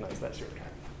computer to recognize that's your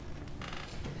cat.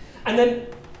 And then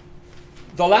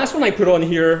the last one I put on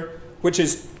here, which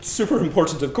is super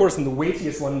important, of course, and the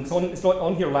weightiest one, it's not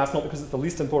on here last, not because it's the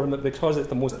least important, but because it's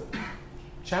the most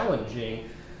challenging,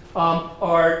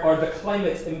 are the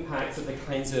climate impacts of the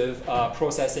kinds of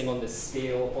processing on the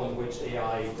scale on which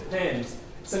AI depends.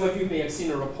 Some of you may have seen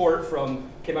a report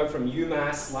came out from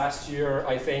UMass last year,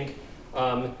 I think,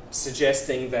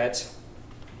 suggesting that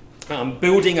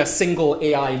building a single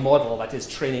AI model, that is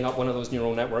training up one of those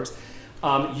neural networks,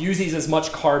 uses as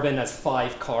much carbon as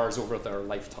 5 cars over their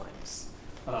lifetimes.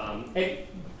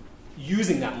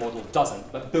 Using that model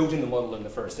doesn't, but building the model in the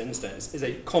first instance is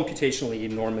a computationally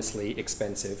enormously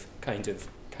expensive kind of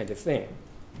thing.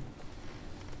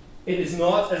 It is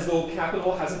not as though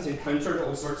capital hasn't encountered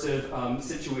all sorts of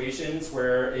situations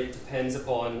where it depends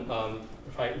upon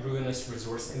ruinous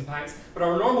resource impacts, but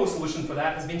our normal solution for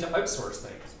that has been to outsource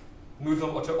things, move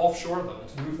them or to offshore them,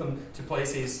 to move them to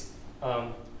places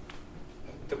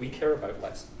that we care about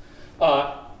less.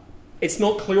 It's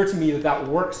not clear to me that that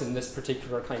works in this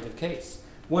particular kind of case.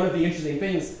 One of the interesting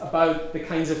things about the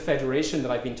kinds of federation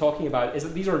that I've been talking about is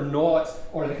that these are not,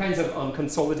 or the kinds of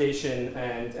consolidation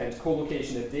and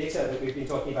co-location of data that we've been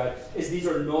talking about, is these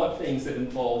are not things that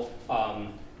involve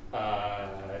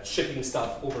shipping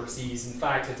stuff overseas. In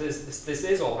fact, this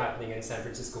is all happening in San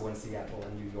Francisco and Seattle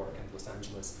and New York and Los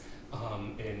Angeles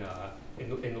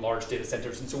in large data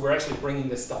centers. And so we're actually bringing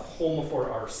this stuff home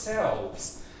for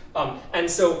ourselves. And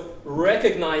so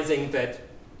recognizing that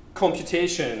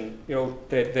computation,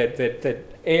 that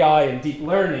AI and deep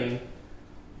learning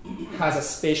has a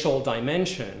spatial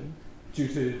dimension due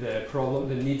to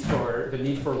the need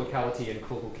for locality and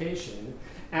co-location,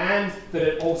 and that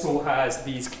it also has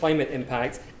these climate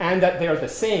impacts, and that they're the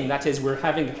same. That is, we're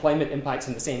having the climate impacts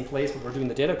in the same place where we're doing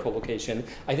the data co-location,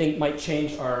 I think might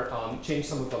change change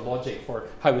some of the logic for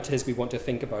how it is we want to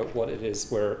think about what it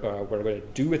is we're going to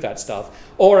do with that stuff.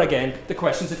 Or again, the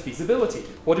questions of feasibility.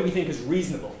 What do we think is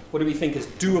reasonable? What do we think is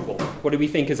doable? What do we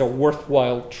think is a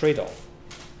worthwhile trade-off?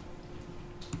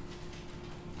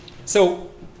 So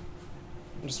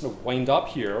I'm just going to wind up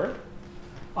here.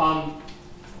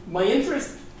 My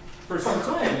interest for some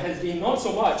time has been not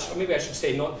so much, or maybe I should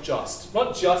say not just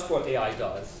what AI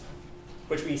does,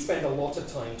 which we spend a lot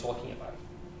of time talking about,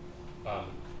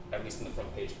 at least in the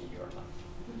front page of the New York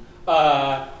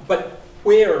Times, but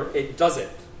where it does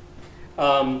it,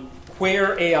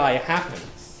 where AI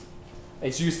happens.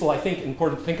 It's useful, I think,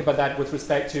 important to think about that with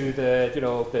respect to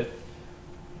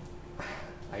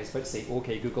I was about to say,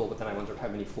 OK Google, but then I wondered how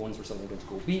many phones were suddenly going to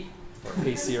go beep, or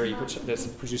Hey Siri, which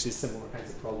produces similar kinds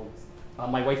of problems.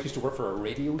 My wife used to work for a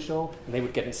radio show, and they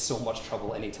would get in so much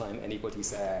trouble anytime anybody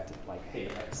said, like, hey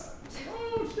Alexa.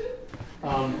 Oh, shit.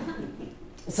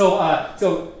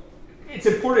 So it's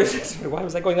important. Sorry, why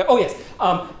was I going there? Oh yes,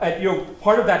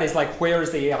 part of that is like, where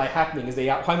is the AI happening?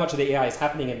 How much of the AI is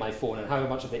happening in my phone, and how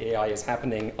much of the AI is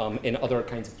happening in other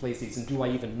kinds of places, and do I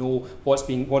even know what's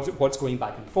going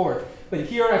back and forth? But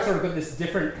here I've sort of got this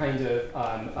different kind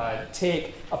of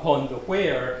take upon the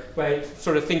where, by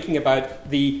sort of thinking about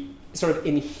the sort of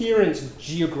inherent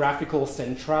geographical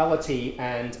centrality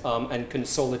and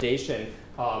consolidation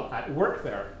at work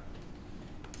there.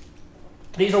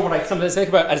 These are what I sometimes think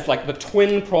about as like the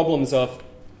twin problems of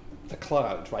the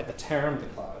cloud, right? The term the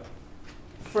cloud.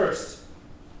 First,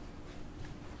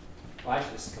 well,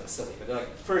 actually this is kind of silly, but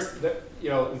like first, that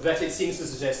it seems to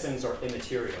suggest things are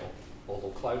immaterial, although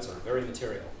clouds are very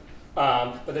material.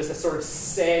 But there's a sort of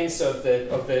sense of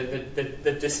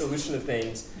the dissolution of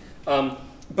things,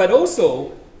 but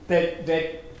also that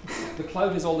the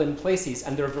cloud is all in places,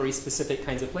 and there are very specific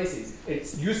kinds of places.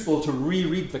 It's useful to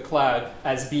reread the cloud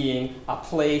as being a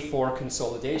play for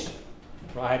consolidation,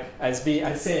 right? As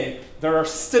saying there are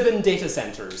 7 data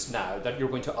centers now that you're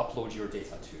going to upload your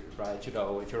data to, right? If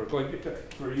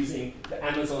you're using the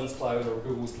Amazon's cloud or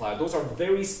Google's cloud, those are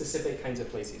very specific kinds of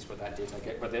places where that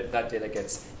data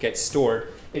gets stored.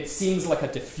 It seems like a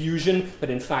diffusion,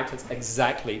 but in fact it's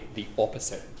exactly the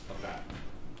opposite of that.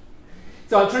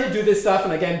 So I'm trying to do this stuff,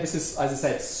 and again, this is, as I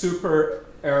said, super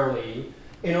early,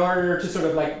 in order to sort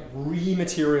of like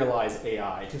rematerialize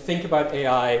AI, to think about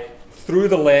AI through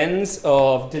the lens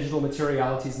of digital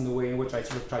materialities in the way in which I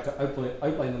sort of tried to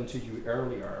outline them to you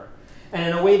earlier,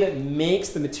 and in a way that makes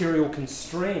the material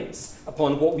constraints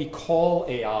upon what we call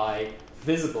AI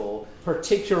visible,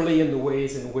 particularly in the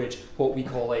ways in which what we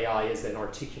call AI is then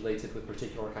articulated with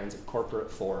particular kinds of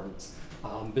corporate forms.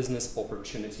 Business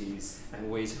opportunities and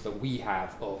ways that we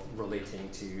have of relating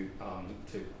to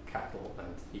capital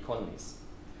and economies.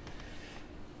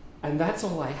 And that's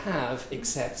all I have,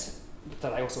 except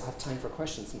that I also have time for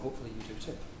questions, and hopefully you do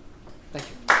too. Thank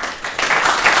you.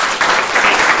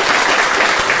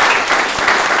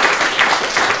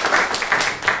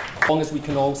 As long as we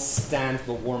can all stand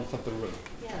the warmth of the room,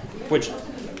 which I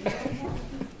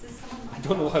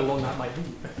don't know how long that might be.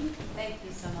 Thank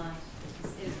you so much. It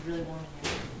is really warm in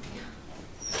here.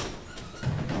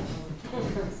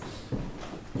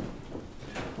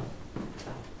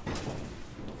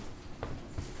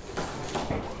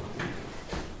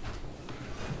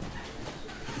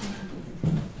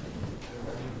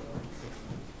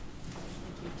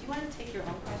 Do you want to take your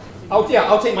own questions?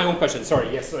 I'll take my own question.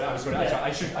 Sorry, yes, sorry,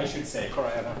 I should say.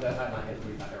 Correct, I had to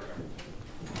read that earlier.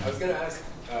 I was going to ask,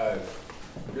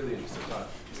 really interesting thought.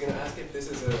 I was going to ask if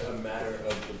this is a matter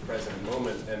of the present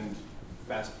moment, and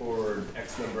fast forward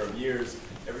X number of years,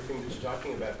 everything that you're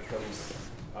talking about becomes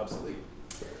obsolete.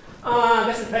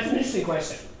 That's an interesting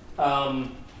question.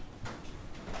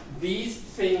 These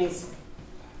things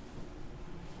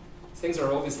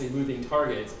are obviously moving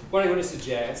targets. What I'm going to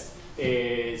suggest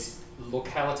is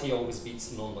locality always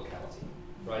beats non-locality,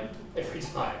 right? Every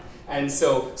time. And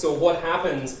so what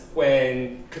happens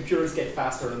when computers get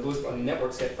faster and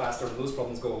networks get faster and those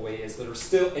problems go away is that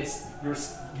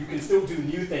you can still do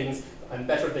new things and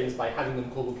better things by having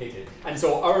them co-located. And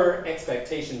so our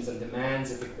expectations and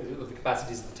demands of the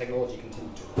capacities of the technology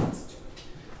continue to rise.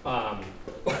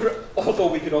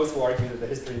 Although we could also argue that the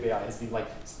history of AI has been like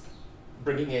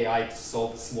bringing AI to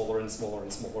solve smaller and smaller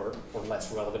and smaller or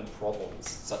less relevant problems,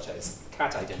 such as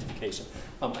cat identification.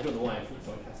 I don't know why I'm focused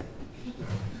on cat identification.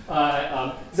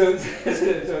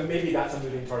 So maybe that's a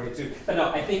moving target too. But no,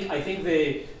 I think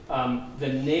the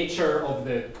nature of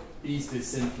the beast is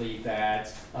simply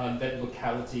that that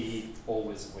locality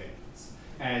always wins,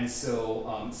 and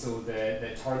so the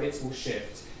targets will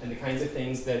shift, and the kinds of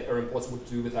things that are impossible to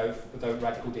do without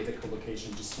radical data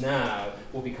collocation just now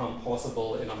will become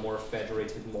possible in a more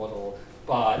federated model.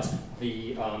 But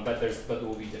there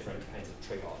will be different kinds of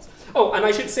trade-offs. Oh, and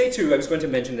I should say too, I was going to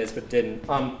mention this but didn't.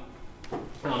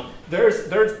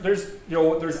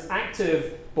 There's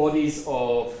active bodies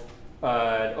of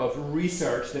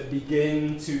research that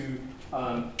begin to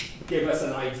give us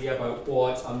an idea about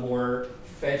what a more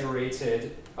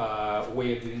federated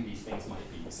way of doing these things might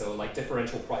be. So, like,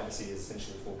 differential privacy is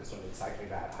essentially focused on exactly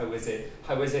that. How is it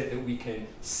that we can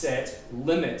set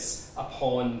limits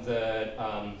upon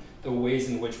the ways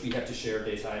in which we have to share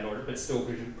data in order, but still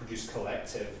produce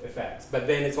collective effects? But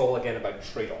then it's all again about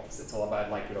trade-offs. It's all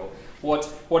about, like, what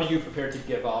are you prepared to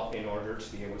give up in order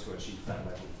to be able to achieve that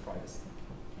level of privacy?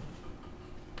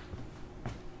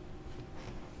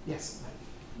 Yes.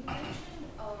 You mentioned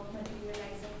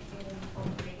materializing in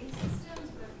operating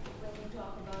systems, but when you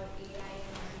talk about AI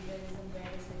and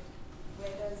materialism,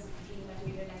 where does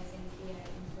dematerializing AI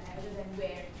imply, other than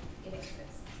where it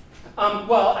exists?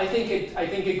 Well, I think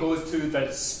it goes to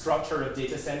the structure of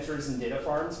data centers and data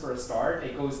farms for a start.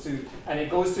 It goes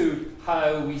to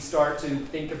how we start to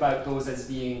think about those as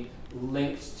being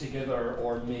linked together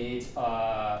or made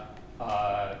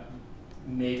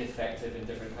effective in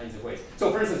different kinds of ways.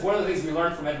 So, for instance, one of the things we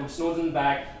learned from Edward Snowden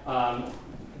back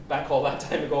all that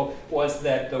time ago was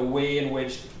that the way in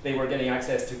which they were getting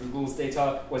access to Google's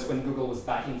data was when Google was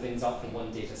backing things up from one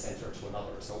data center to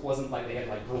another. So it wasn't like they had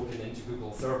like broken into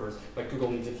Google servers, but Google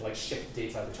needed to like shift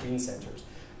data between centers,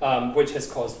 which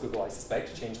has caused Google, I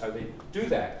suspect, to change how they do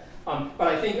that. But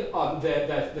I think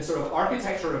the sort of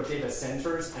architecture of data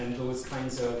centers and those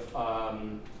kinds of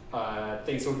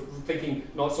things, so thinking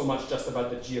not so much just about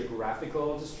the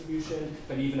geographical distribution,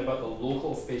 but even about the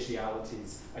local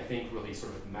spatialities, I think really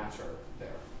sort of matter there.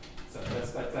 So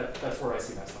that's where I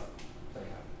see that stuff playing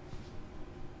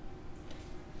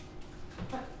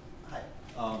out. Hi.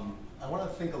 I want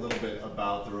to think a little bit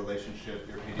about the relationship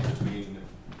you're painting between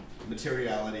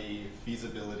materiality,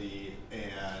 feasibility,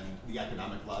 and the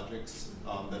economic logics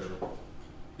that are,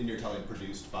 in your telling,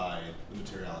 produced by the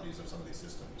materialities of some of these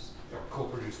systems. Or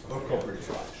co-produced by. Or co-produced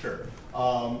by, sure.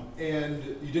 And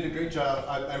you did a great job.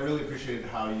 I really appreciated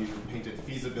how you painted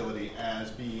feasibility as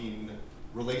being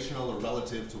relational or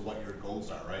relative to what your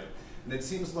goals are, right? And it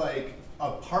seems like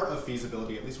a part of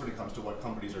feasibility, at least when it comes to what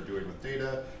companies are doing with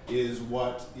data, is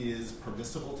what is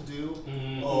permissible to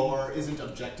do or isn't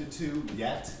objected to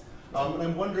yet. And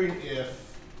I'm wondering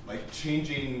if, like,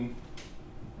 changing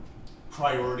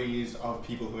priorities of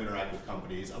people who interact with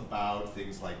companies about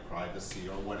things like privacy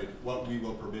or what we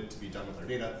will permit to be done with our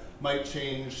data might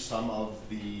change some of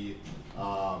the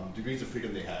degrees of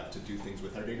freedom they have to do things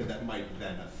with our data that might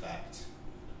then affect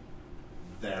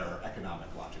their economic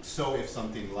logic. So if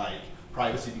something like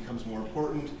privacy becomes more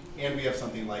important and we have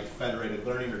something like federated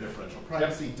learning or differential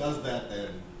privacy, does that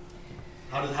then,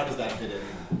 how does that fit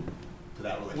in to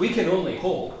that relationship? We can only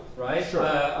hope, right?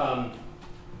 Sure.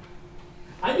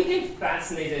 I became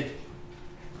fascinated,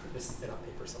 this is in a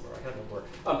paper somewhere, I can't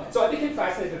remember. So I became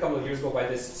fascinated a couple of years ago by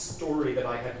this story that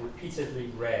I had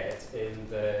repeatedly read in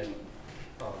the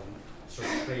sort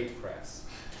of trade press,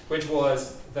 which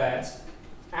was that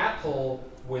Apple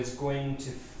was going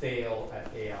to fail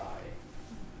at AI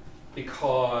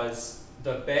because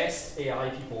the best AI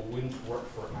people wouldn't work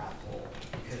for Apple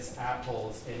because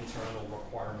Apple's internal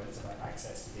requirements about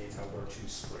access to data were too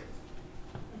strict.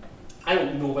 I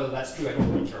don't know whether that's true. I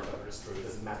don't really care whether it's true. It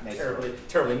doesn't matter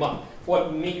terribly much.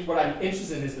 What I'm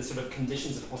interested in is the sort of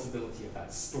conditions of possibility of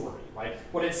that story, right?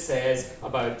 What it says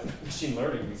about machine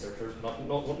learning researchers, not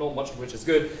much of which is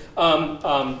good,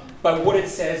 but what it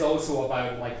says also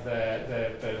about like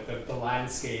the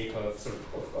landscape of sort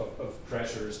of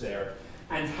pressures there,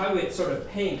 and how it sort of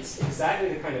paints exactly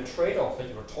the kind of trade-off that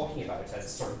you were talking about as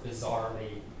sort of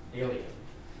bizarrely alien.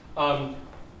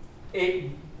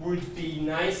 It would be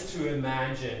nice to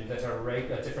imagine that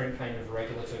a different kind of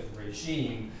regulative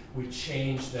regime would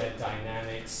change the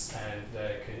dynamics and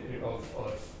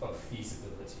of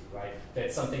feasibility, right?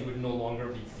 That something would no longer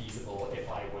be feasible if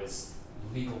I was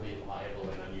legally liable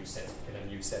in a new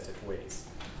set of ways.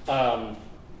 That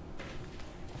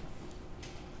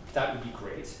would be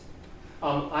great.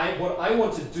 What I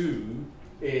want to do,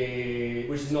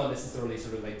 which is not necessarily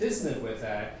sort of like dissonant with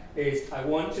that, is I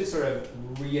want to sort of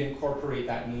reincorporate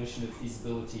that notion of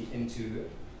feasibility into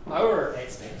our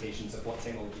expectations of what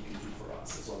technology can do for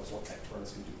us, as well as what tech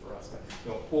firms can do for us. But,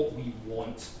 you know, what we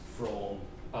want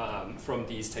from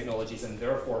these technologies, and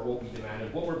therefore what we demand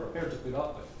and what we're prepared to put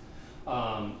up with.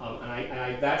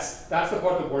 That's the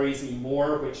part that worries me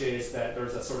more, which is that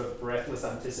there's a sort of breathless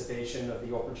anticipation of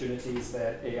the opportunities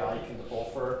that AI can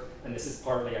offer. And this is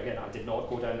partly, again, I did not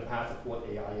go down the path of what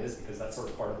AI is, because that's sort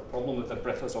of part of the problem with the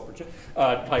breathless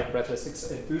breathless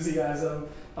enthusiasm.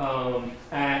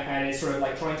 And it's sort of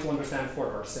like trying to understand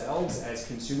for ourselves as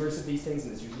consumers of these things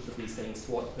and as users of these things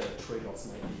what the trade-offs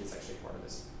might be is actually part of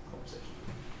this conversation.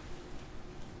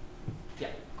 Yeah.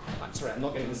 I'm sorry, I'm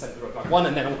not getting the second row. One,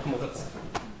 and then I'll come over to the second.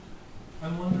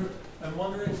 I'm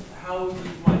wondering how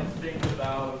you might think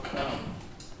about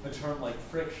a term like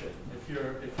friction. If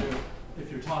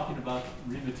you're talking about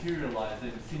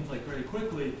rematerializing, it seems like very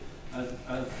quickly, as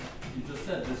you just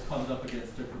said, this comes up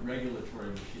against different regulatory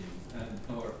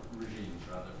regimes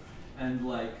rather, and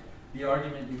like the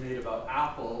argument you made about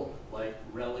Apple, like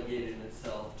relegating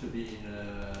itself to being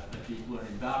a deep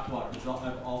learning backwater,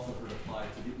 I've also heard applied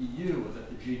to the EU, that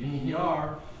the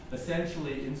GDPR,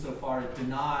 essentially insofar it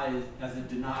denies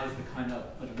the kind of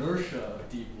inertia of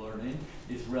deep learning,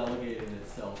 is relegating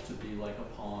itself to be like a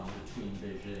pawn between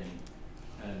Beijing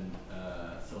and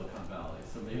Silicon Valley.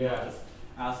 So maybe I'll just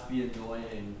ask the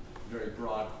annoying very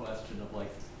broad question of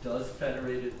like, does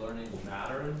federated learning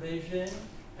matter in Beijing?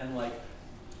 And like,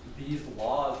 these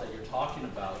laws that you're talking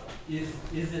about,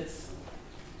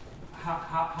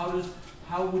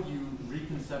 how would you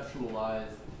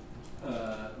reconceptualize,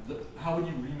 how would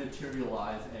you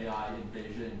rematerialize AI in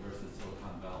Beijing versus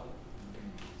Silicon Valley?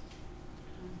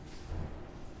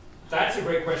 That's a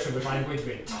great question, which I'm going to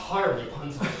be entirely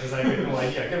punt on because I have no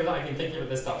idea. Given that I've been thinking about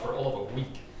this stuff for all of a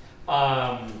week.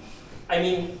 I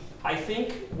mean, I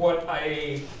think what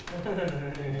I am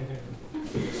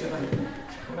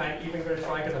I even going to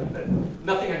try? Because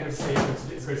nothing I'm going to say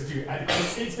is going to do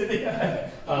adequacy to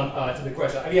the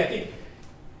question. I mean, I think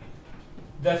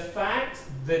the fact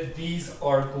that these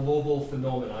are global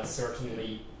phenomena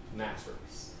certainly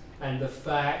matters, and the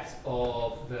fact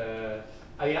of the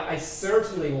I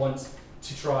certainly want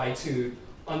to try to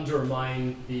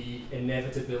undermine the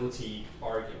inevitability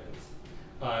argument,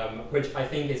 which I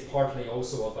think is partly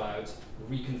also about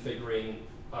reconfiguring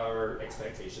our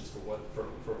expectations for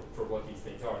what these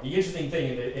things are. The interesting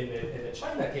thing in the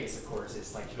China case, of course,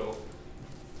 is like, you know,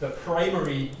 the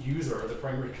primary user, the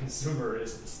primary consumer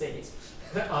is the state,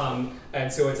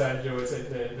 and so it's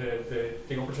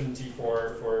the opportunity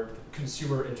for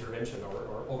consumer intervention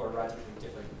or of a radically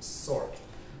different sort.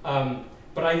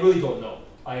 But I really don't know.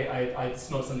 It's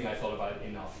not something I thought about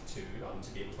enough to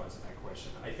be able to answer that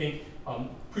question. I think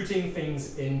putting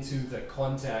things into the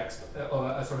context,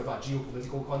 a sort of a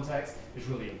geopolitical context, is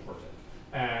really important,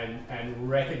 and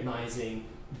recognizing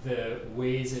the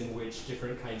ways in which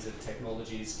different kinds of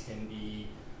technologies can be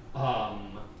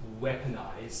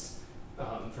weaponized,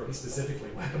 very specifically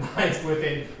weaponized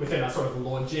within a sort of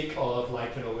logic of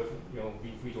like, you know, if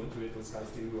we don't do it, those guys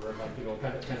do, or like, you know,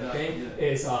 kind of thing,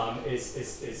 is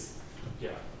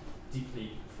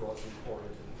deeply fraught and horrid,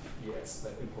 and yes,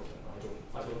 but important.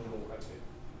 I don't know how to.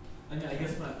 I mean, I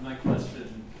guess my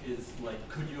question is like,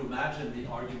 could you imagine the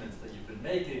arguments that you've been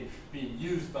making being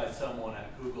used by someone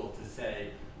at Google to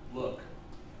say, look,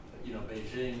 you know,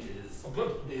 Beijing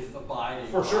is abiding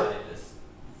by this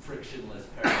frictionless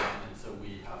paradigm, and so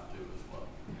we have to as well.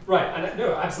 Right, and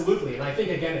no, absolutely, and I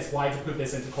think again it's why to put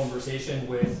this into conversation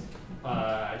with,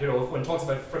 you know, when it talks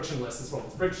about frictionless as well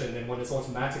as friction, and when it's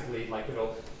automatically like, you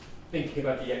know, thinking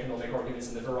about the economic arguments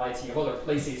in the variety of other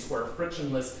places where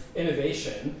frictionless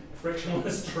innovation,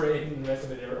 frictionless trade, and the rest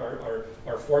of it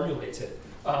are formulated,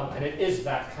 and it is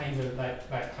that kind of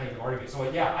argument. So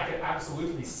yeah, I can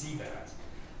absolutely see that.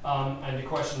 And the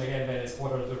question again then is,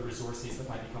 what are the resources that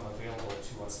might become available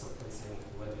to us for placing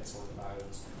limits or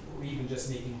bounds, or even just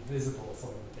making visible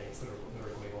some of the things that are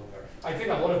going on there. I think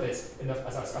a lot of this,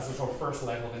 as a sort of first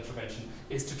level of intervention,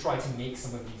 is to try to make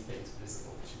some of these things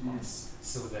visible to us,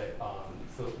 so that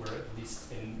we're at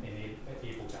least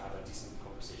able to have a decent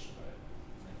conversation about it.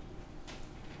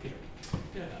 Peter.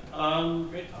 Yeah,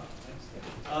 great talk, thanks.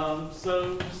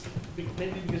 So just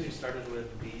maybe because you started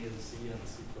with B and C and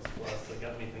C++, that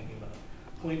got me thinking about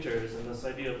pointers and this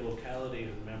idea of locality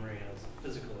of memory as a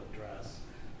physical address.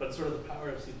 But sort of the power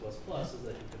of C++ is that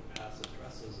you can pass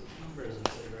addresses as numbers, and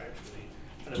so you're actually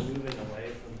kind of moving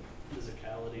away from the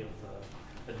physicality of the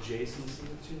adjacency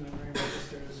of two memory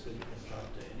registers, because you can jump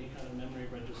to any kind of memory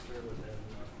register within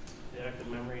the active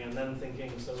memory, and then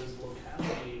thinking, so is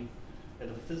locality in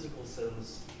a physical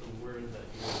sense the word that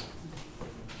you, in a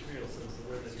material sense, the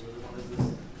word that you really want? Is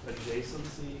this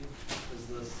adjacency? Is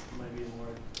this maybe more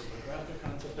of a graphic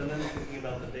concept? And then thinking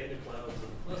about the data clouds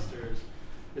and clusters,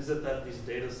 is it that these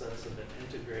data sets have been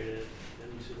integrated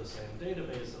into the same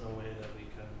database in a way that we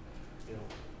can, you know,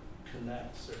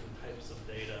 connect certain types of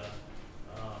data,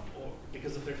 or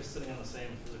because if they're just sitting on the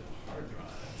same physical hard drive,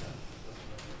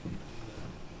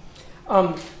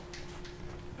 that's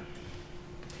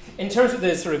in terms of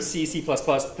the sort of C++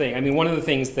 thing, I mean, one of the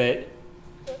things that,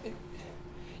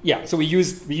 yeah, so we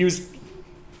use.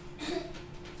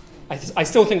 I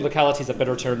still think locality is a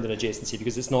better term than adjacency,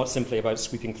 because it's not simply about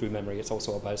sweeping through memory. It's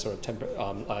also about sort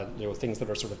of things that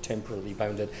are sort of temporally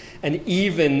bounded. And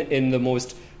even in the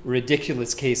most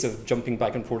ridiculous case of jumping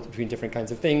back and forth between different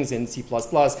kinds of things in C++,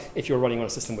 if you're running on a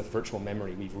system with virtual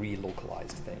memory, we've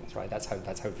relocalized things, right? That's how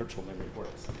virtual memory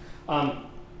works.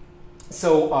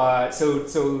 So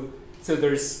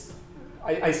there's.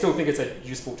 I still think it's a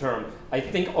useful term. I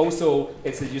think also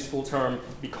it's a useful term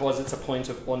because it's a point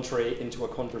of entree into a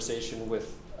conversation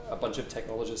with a bunch of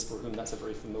technologists for whom that's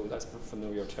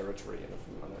familiar territory,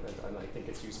 and I think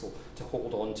it's useful to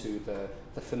hold on to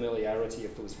the familiarity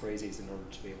of those phrases in order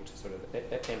to be able to sort of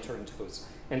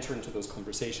enter into those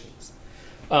conversations.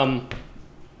 I've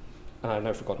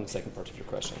now forgotten the second part of your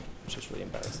question, which is really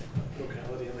embarrassing.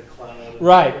 locality in the cloud.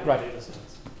 Right. Data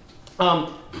sets.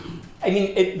 I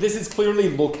mean, this is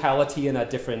clearly locality in a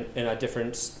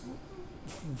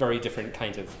very different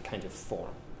kind of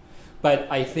form. But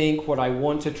I think what I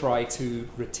want to try to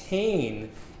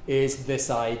retain is this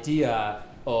idea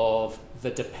of the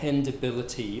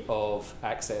dependability of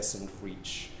access and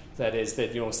reach. That is,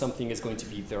 that something is going to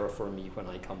be there for me when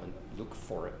I come and look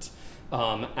for it,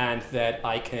 and that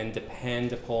I can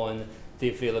depend upon the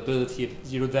availability of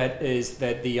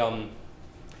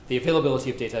the availability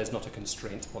of data is not a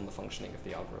constraint upon the functioning of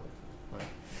the algorithm. Right?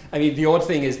 I mean, the odd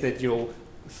thing is that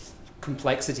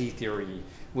complexity theory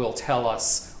will tell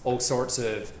us all sorts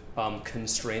of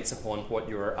constraints upon what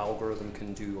your algorithm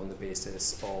can do on the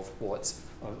basis of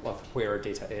where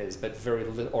data is, but very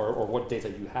little, or what data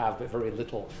you have, but very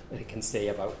little it can say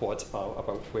about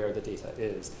about where the data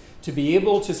is. To be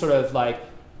able to sort of like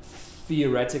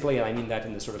theoretically, and I mean that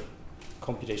in the sort of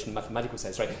computation mathematical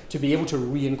sense, right? To be able to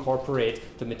reincorporate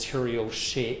the material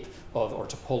shape or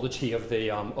topology of the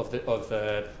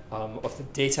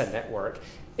data network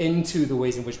into the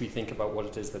ways in which we think about what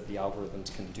it is that the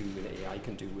algorithms can do and AI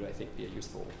can do would, I think, be a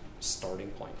useful starting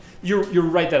point. You're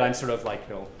right that I'm sort of like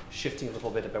shifting a little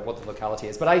bit about what the locality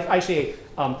is, but I actually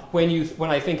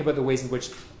when I think about the ways in which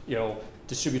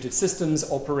distributed systems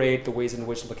operate, the ways in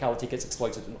which locality gets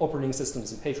exploited in operating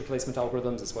systems and page replacement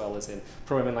algorithms, as well as in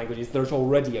programming languages, there's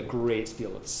already a great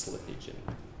deal of slippage in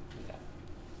that.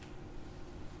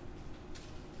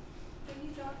 When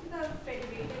you talked about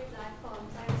federated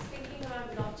platforms, I was thinking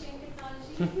about blockchain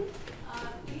technology.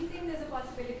 Do you think there's a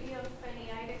possibility of an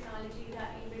AI technology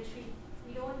in which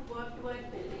we don't work toward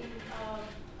building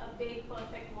a big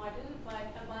perfect model,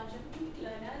 but a bunch of weak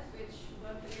learners which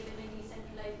work together in a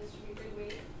decentralized distributed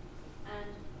way?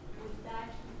 And would that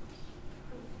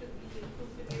prove to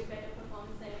be a better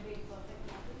performance than a big perfect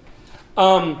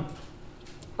model?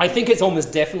 I think it's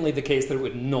almost definitely the case that it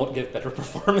would not give better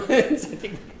performance. I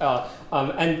think,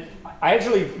 and I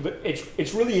actually,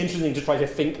 it's really interesting to try to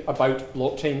think about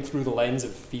blockchain through the lens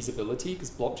of feasibility,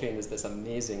 because blockchain is this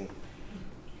amazing.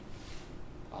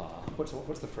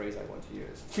 What's the phrase I want to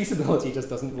use? Feasibility just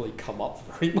doesn't really come up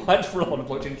very much for a lot of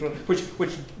blockchain,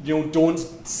 which don't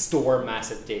store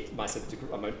massive amounts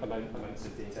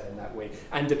of data in that way,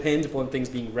 and depend upon things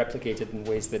being replicated in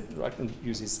ways that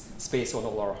uses space on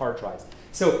all our hard drives.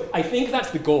 So I think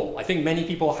that's the goal. I think many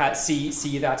people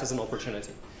see that as an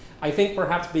opportunity. I think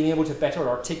perhaps being able to better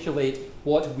articulate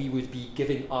what we would be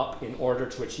giving up in order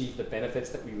to achieve the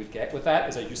benefits that we would get with that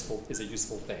is a useful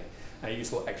thing, a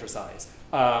useful exercise.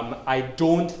 I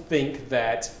don't think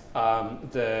that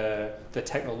the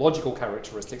technological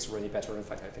characteristics are any better. In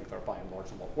fact, I think they're by and large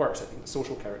a lot worse. I think the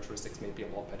social characteristics may be a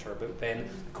lot better, but then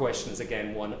the question is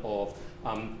again one of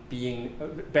being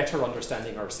better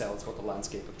understanding ourselves what the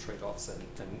landscape of trade-offs and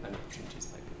opportunities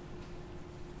might be.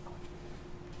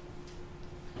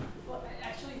 Well,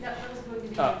 actually, that was going to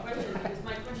be my question, because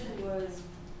my question was,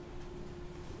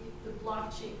 if the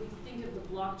blockchain, when you think of the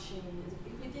blockchain,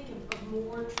 if we think of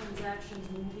more transactions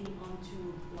moving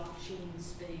onto blockchain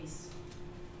space,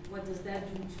 what does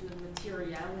that do to the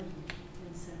materiality,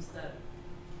 in the sense that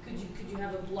could you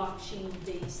have a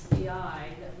blockchain-based AI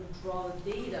that would draw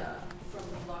the data from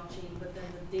the blockchain, but then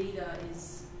the data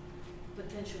is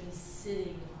potentially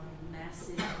sitting on a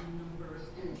massive number of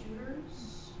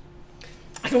computers?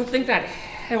 I don't think that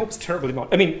helps terribly much.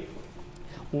 I mean,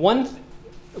 it's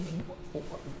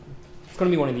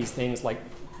going to be one of these things like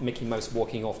Mickey Mouse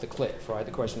walking off the cliff, right?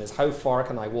 The question is, how far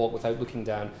can I walk without looking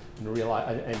down and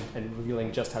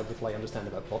revealing just how little I understand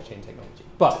about blockchain technology?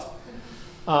 But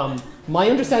my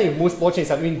understanding of most blockchain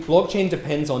stuff, I mean, blockchain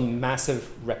depends on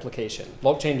massive replication.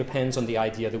 Blockchain depends on the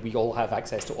idea that we all have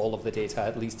access to all of the data,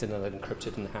 at least in an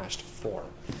encrypted and hashed form.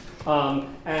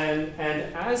 And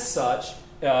as such,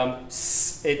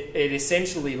 it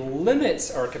essentially limits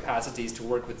our capacities to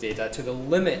work with data to the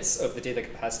limits of the data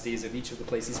capacities of each of the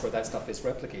places where that stuff is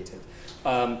replicated.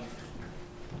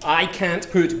 I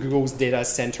can't put Google's data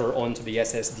center onto the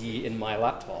SSD in my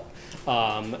laptop,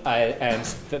 and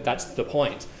that's the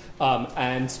point.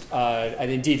 And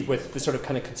indeed, with the sort of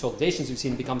kind of consolidations we've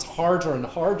seen, it becomes harder and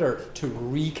harder to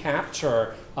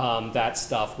recapture that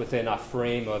stuff within a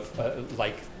frame of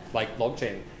like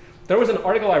blockchain. There was an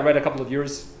article I read a couple of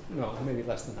years, no, maybe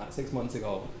less than that, 6 months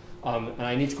ago, and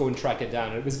I need to go and track it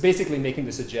down. It was basically making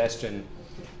the suggestion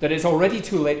that it's already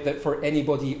too late that for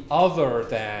anybody other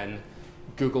than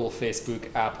Google,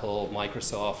 Facebook, Apple,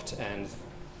 Microsoft, and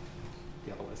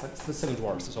the other one is. That's the Seven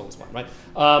Dwarfs is always one, right?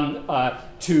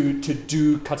 To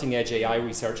do cutting edge AI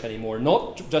research anymore,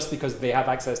 not just because they have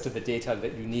access to the data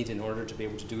that you need in order to be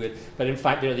able to do it, but in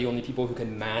fact they're the only people who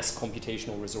can mass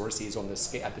computational resources on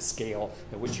the at the scale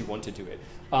at which you want to do it.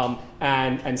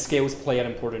 And scales play an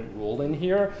important role in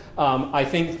here. I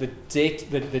think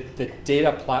the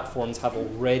data platforms have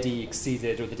already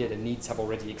exceeded, or the data needs have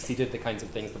already exceeded the kinds of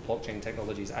things the blockchain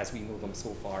technologies, as we know them so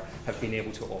far, have been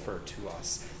able to offer to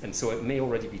us. And so it may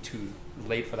already be too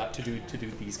late for that to do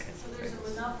these kinds of things. So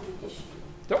there's a monopoly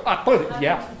issue.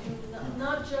 Yeah.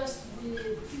 Not just with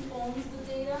who owns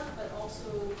the data, but also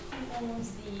who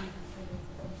owns the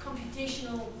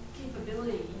computational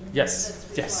capability.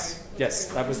 Yes, yes.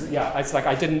 That was, yeah, it's like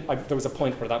there was a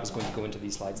point where that was going to go into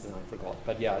these slides and I forgot.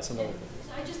 But yeah, it's another thing.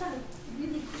 So I just have a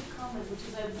really quick comment, which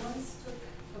is I once took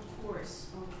a course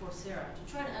on Coursera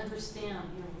to try to understand,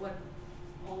 what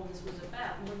all of this was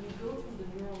about. And when you go through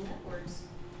the neural networks,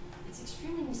 it's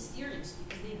extremely mysterious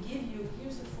because they give you,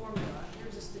 here's a formula,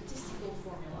 here's a statistical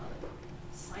formula,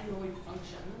 sinoid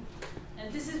function,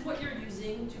 and this is what you're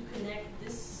using to connect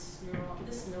this neuron,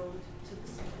 this node to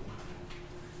this node.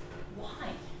 Why?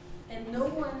 And no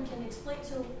one can explain.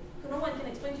 So no one can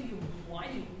explain to you why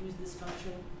do you use this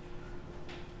function.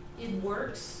 It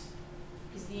works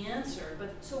is the answer,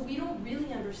 but so we don't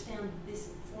really understand this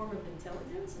form of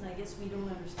intelligence, and I guess we don't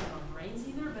understand our brains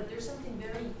either. But there's something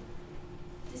very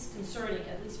disconcerting,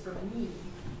 at least for me,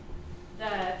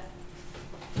 that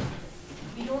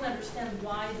we don't understand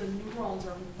why the neurons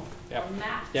are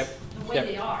mapped the way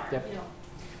they are.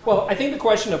 Well, I think the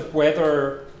question of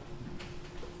whether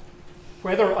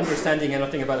understanding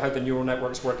anything about how the neural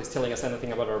networks work is telling us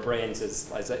anything about our brains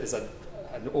is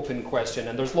an open question.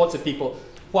 And there's lots of people,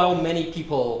 while many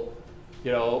people,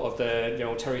 of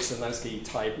the Terry Szymanski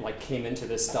type, came into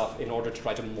this stuff in order to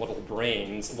try to model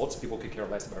brains. Lots of people could care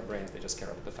less about brains. They just care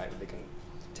about the fact that they can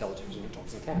tell television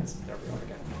dogs and cats. There we are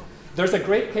again. There's a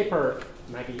great paper,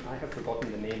 Maggie, I have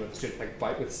forgotten the name of the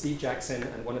student, with Steve Jackson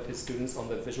and one of his students on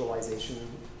the visualization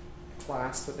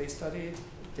class that they studied,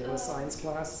 data science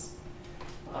class.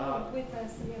 With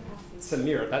Samir Passy.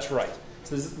 Samir, that's right.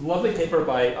 So this is a lovely paper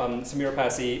by Samir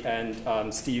Passy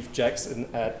and Steve Jackson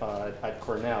at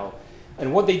Cornell.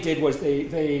 And what they did was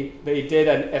they did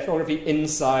an ethnography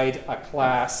inside a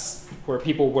class where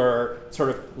people were sort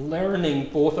of learning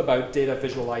both about data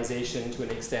visualization to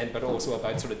an extent, but also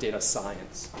about sort of data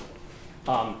science.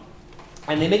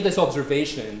 And they made this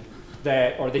observation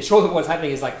that, or they showed that what's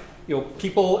happening is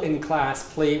people in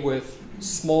class play with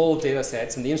small data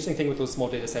sets, and the interesting thing with those small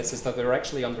data sets is that they're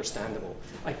actually understandable.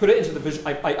 I put it into the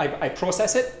I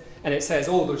process it, and it says,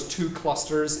 oh, there's 2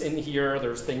 clusters in here,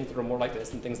 there's things that are more like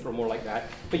this and things that are more like that.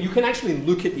 But you can actually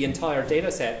look at the entire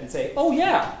data set and say, oh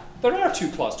yeah, there are 2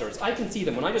 clusters. I can see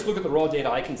them. When I just look at the raw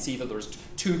data, I can see that there's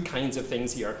 2 kinds of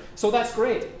things here. So that's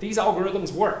great. These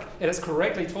algorithms work. It has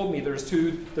correctly told me there's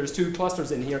two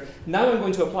clusters in here. Now I'm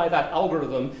going to apply that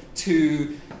algorithm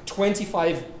to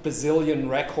 25 bazillion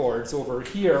records over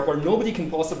here where nobody can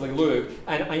possibly look,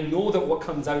 and I know that what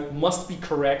comes out must be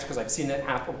correct because I've seen it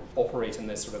operate in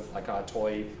this sort of like a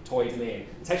toy domain.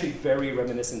 It's actually very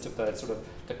reminiscent of the sort of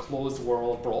the closed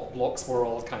world, blocks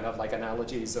world kind of like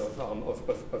analogies of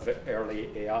early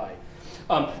AI.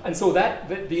 And so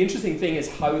the interesting thing is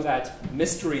how that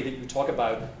mystery that you talk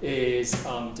about is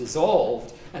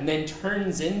dissolved and then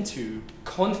turns into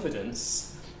confidence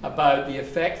about the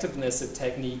effectiveness of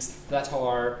techniques that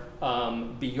are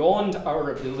beyond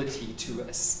our ability to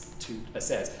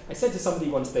assess. I said to somebody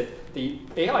once that the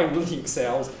AI really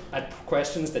excels at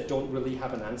questions that don't really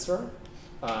have an answer.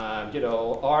 I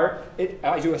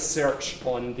do a search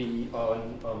on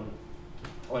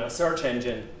a search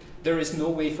engine. There is no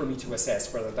way for me to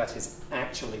assess whether that is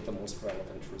actually the most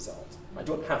relevant result. I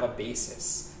don't have a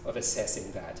basis of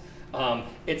assessing that.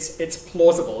 It's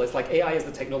plausible. It's like AI is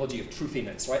the technology of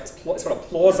truthiness, right? It's got a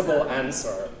plausible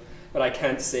answer, but I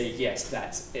can't say, yes,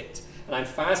 that's it. And I'm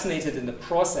fascinated in the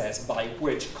process by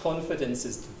which confidence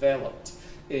is developed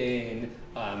in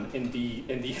the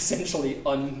essentially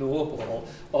unknowable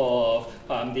of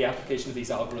the application of these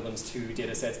algorithms to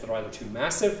data sets that are either too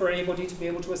massive for anybody to be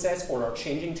able to assess, or are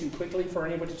changing too quickly for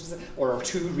anybody to assess, or are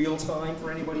too real time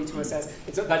for anybody to assess.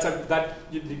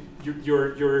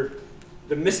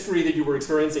 The mystery that you were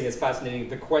experiencing is fascinating.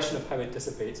 The question of how it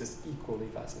dissipates is equally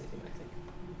fascinating, I think.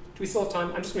 Do we still have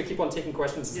time? I'm just going to keep on taking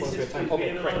questions as long as we have time.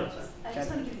 Okay, great. I just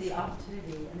want to give you the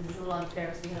opportunity, and this is a little unfair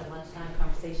because we had a lunchtime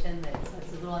conversation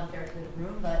it's a little unfair to the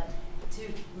room, but to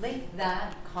link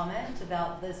that comment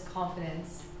about this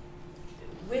confidence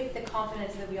with the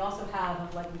confidence that we also have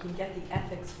of we can get the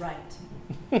ethics right.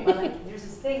 But there's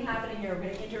this thing happening here, we're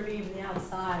going to intervene in the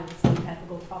outside with some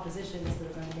ethical propositions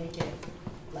that are going to make it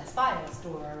less biased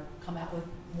or come out with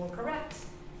more correct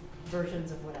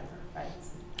versions of whatever, right?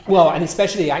 Well, and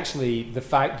especially actually the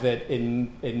fact that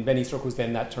in many circles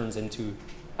then that turns into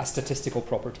a statistical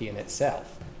property in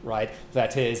itself, right?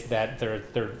 That is that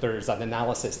there's an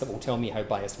analysis that will tell me how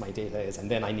biased my data is, and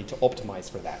then I need to optimize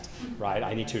for that, right?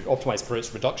 I need to optimize for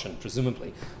its reduction,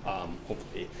 presumably,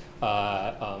 hopefully.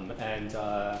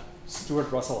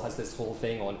 Stuart Russell has this whole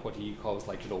thing on what he calls,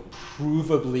 like,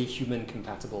 provably human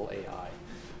compatible AI.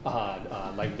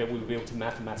 Like that we'll be able to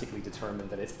mathematically determine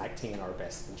that it's acting in our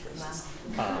best interests,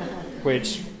 Wow.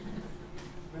 Which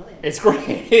Brilliant. it's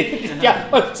great.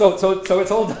 Yeah. So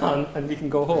it's all done, and we can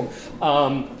go home.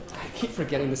 I keep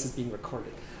forgetting this is being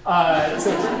recorded. But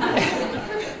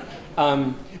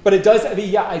it does. I mean,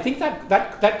 yeah. I think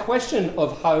that question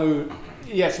of how.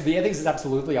 Yeah. So the ethics is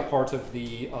absolutely a part of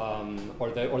the or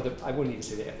the. I wouldn't even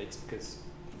say the ethics because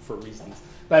for reasons.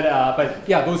 But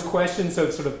yeah, those questions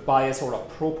of sort of bias or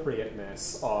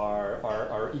appropriateness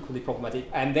are equally problematic.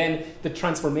 And then the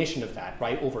transformation of that,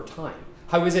 right, over time.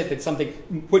 How is it that something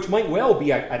which might well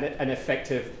be an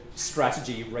effective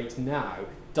strategy right now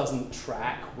doesn't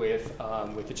track with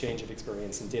the change of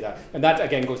experience and data? And that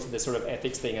again goes to this sort of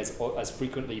ethics thing as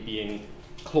frequently being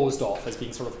closed off, as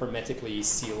being sort of hermetically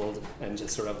sealed and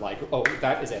just sort of like, oh,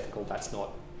 that is ethical, that's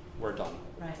not, we're done.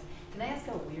 Right. Can I ask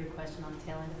a weird question on the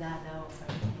tail end of that? No,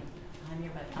 sorry, I'm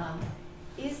here, but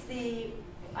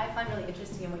I find really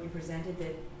interesting in what you presented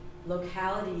that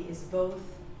locality is both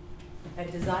a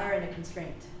desire and a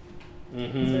constraint.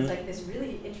 Mm-hmm. So it's like this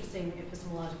really interesting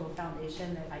epistemological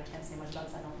foundation that I can't say much about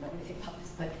because I don't know anything about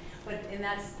this, but and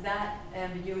that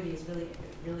ambiguity is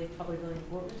really probably really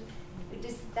important.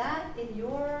 Is that in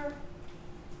your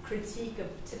critique of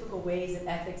typical ways that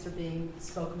ethics are being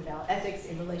spoken about, ethics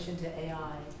in relation to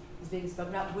AI is being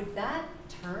spoken about, would that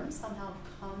term somehow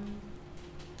come,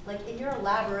 like in your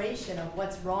elaboration of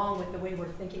what's wrong with the way we're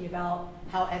thinking about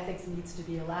how ethics needs to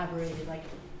be elaborated, like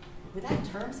would that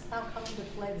term somehow come into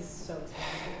play? This is so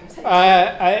expensive.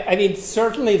 I mean,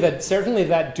 certainly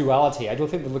that duality. I don't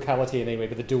think the locality in any way,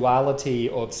 but the duality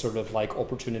of sort of like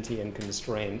opportunity and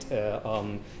constraint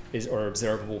or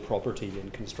observable property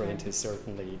and constraint is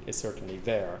certainly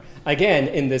there. Again,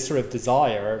 in this sort of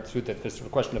desire through the sort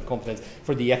of question of confidence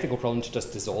for the ethical problem to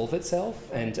just dissolve itself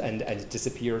and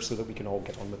disappear so that we can all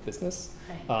get on with business,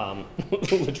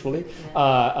 literally.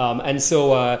 Yeah. And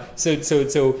so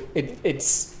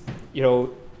it's.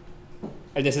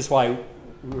 And this is why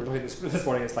we were talking this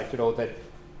morning, it's like, that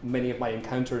many of my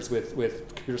encounters with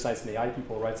computer science and AI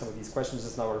people, right, some of these questions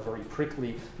just now are very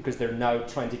prickly because they're now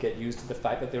trying to get used to the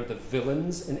fact that they're the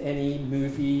villains in any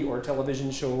movie or television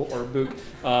show or book,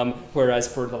 whereas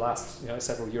for the last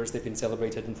several years they've been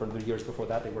celebrated, and for the years before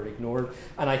that they were ignored.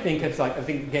 And I think it's like,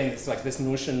 it's like this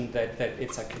notion that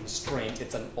it's a constraint,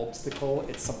 it's an obstacle,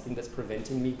 it's something that's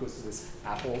preventing me, goes to this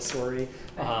Apple story,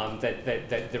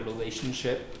 that the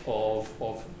relationship of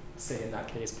say in that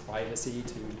case privacy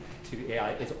to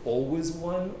AI is always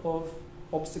one of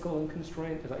obstacle and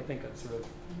constraint. I think that's sort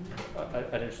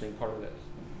of an interesting part of it.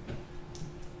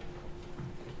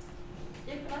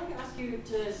 Yeah, can I ask you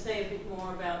to say a bit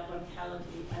more about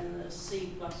locality and the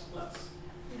C++?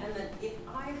 And that if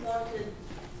I wanted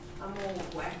a more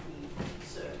wacky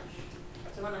search,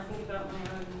 so when I think about my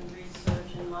own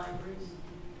research in libraries,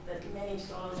 that many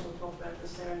scholars will talk about the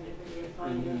serendipity of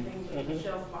finding things on the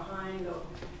shelf behind, or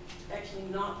actually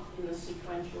not in the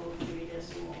sequential Dewey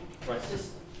Decimal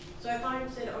system. So if I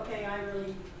said, okay, I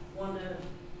really want to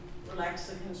relax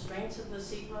the constraints of the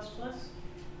C++,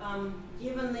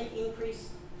 given the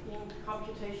increase in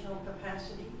computational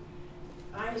capacity,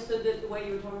 I understood that the way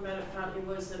you were talking about it partly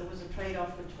was that it was a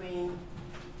trade-off between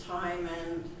time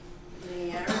and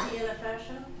linearity in a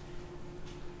fashion.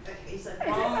 Is that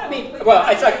wrong? I mean, well,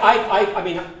 it's like I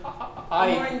mean, a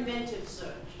more inventive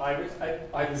search.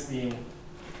 I was being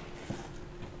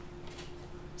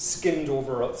skimmed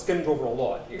over a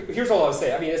lot. Here's all I'll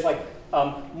say. I mean, it's like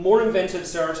more inventive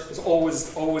search is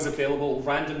always available.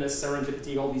 Randomness,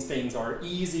 serendipity, all these things are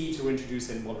easy to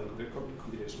introduce in modern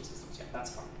computational systems. Yeah,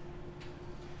 that's fine.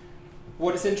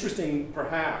 What is interesting,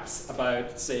 perhaps,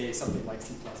 about say something like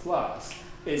C++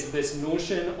 is this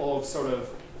notion of sort of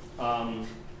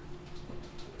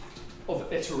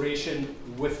iteration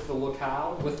with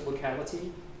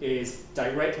locality is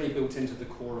directly built into the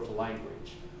core of the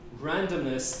language,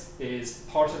 randomness is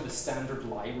part of the standard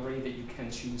library that you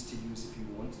can choose to use if you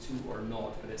want to or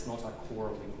not, but it's not a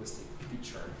core linguistic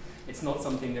feature. It's not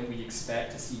something that we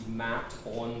expect to see mapped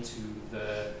onto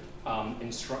the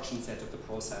instruction set of the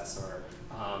processor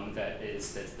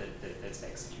that's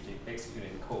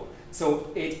executing code.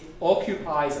 So it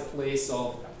occupies a place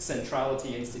of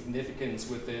centrality and significance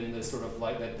within the sort of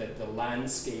like the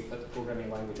landscape that the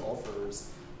programming language offers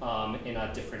in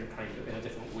a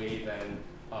different way than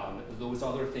those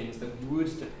other things that we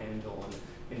would depend on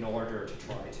in order to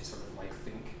try to sort of like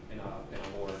think in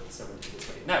a more serendipitous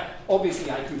way. Now, obviously,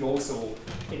 I could also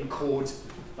encode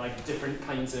like different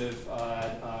kinds of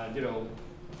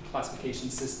classification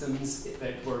systems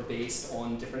that were based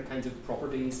on different kinds of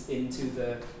properties into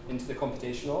the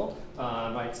computational.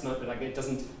 Right? It's not like it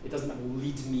doesn't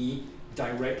lead me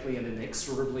directly and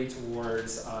inexorably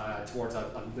towards a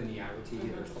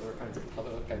linearity. There's other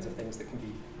kinds of things that can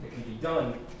be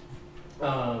done.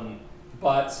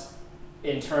 But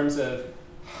in terms of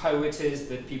how it is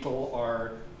that people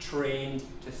are trained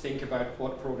to think about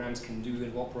what programs can do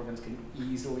and what programs can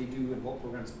easily do and what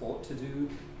programs ought to do,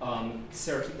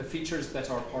 certain the features that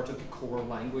are part of the core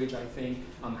language, I think,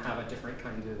 have a different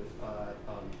kind of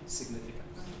significance.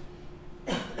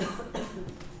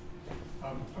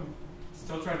 I'm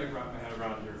still trying to wrap my head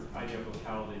around your idea of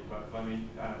locality, but let me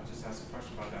just ask a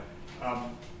question about that.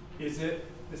 Is it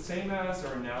the same as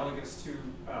or analogous to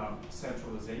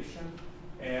centralization?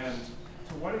 And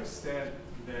to what extent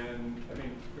then, I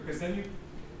mean, because then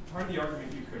part of the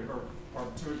argument you could, or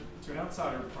to an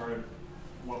outsider, part of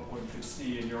what one could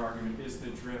see in your argument is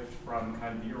the drift from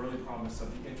kind of the early promise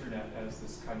of the internet as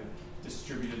this kind of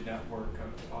distributed network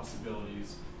of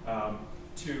possibilities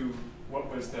to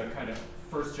what was the kind of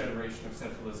first generation of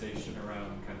centralization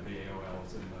around kind of the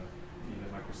AOLs and the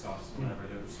Microsofts and whatever,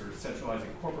 that was sort of centralizing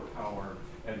corporate power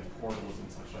and portals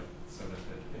and such like, so that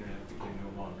the internet became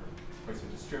no longer quite so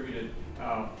distributed.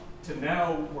 To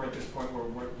now, we're at this point where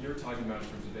what you're talking about in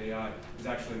terms of AI is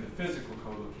actually the physical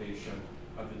co-location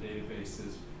of the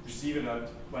databases, which is even a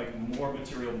more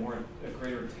material, a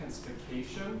greater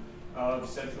intensification of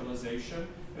centralization.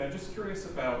 And I'm just curious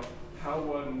about how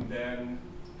one then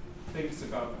thinks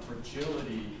about the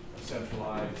fragility of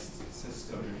centralized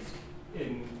systems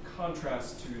in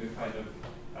contrast to the kind of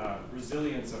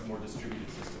resilience of more distributed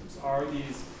systems. Are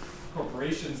these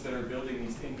corporations that are building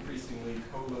these increasingly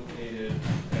co-located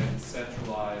and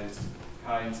centralized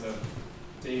kinds of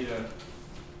data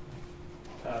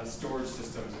storage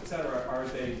systems, et cetera, are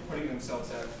they putting themselves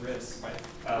at risk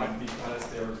because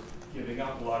they're giving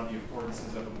up a lot of the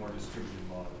affordances of a more distributed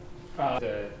model?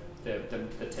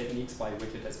 The techniques by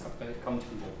which it has come to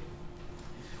people.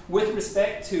 With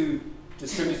respect to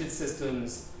distributed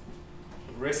systems,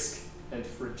 risk and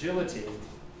fragility,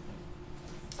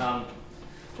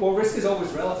 well, risk is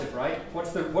always relative, right?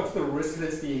 What's the risk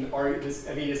that's being argued?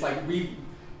 I mean, it's like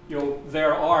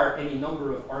there are any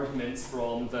number of arguments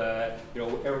from the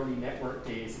early network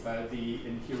days about the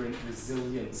inherent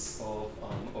resilience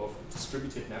of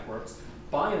distributed networks.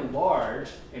 By and large,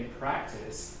 in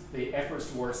practice, the efforts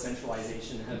towards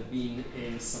centralization have been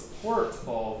in support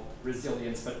of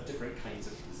resilience, but different kinds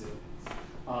of resilience.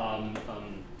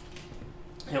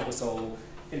 So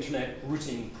internet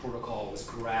routing protocols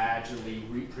gradually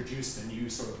reproduced a new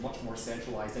sort of much more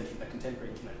centralized internet, contemporary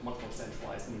internet, much more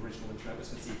centralized than the original internet was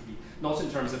conceived to be. Not in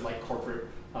terms of like corporate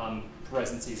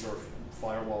presences or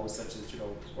firewalls such as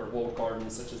or walled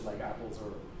gardens such as like Apple's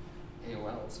or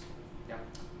AOL's. Yeah,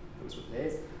 those were the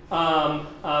days.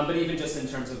 But even just in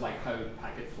terms of like how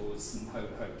packet flows and how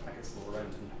packets flow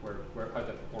around and how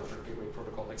the border gateway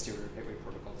protocol, exterior gateway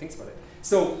protocol thinks about it.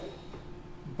 So.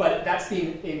 But that's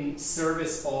been in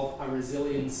service of a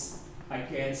resilience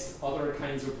against other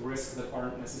kinds of risks that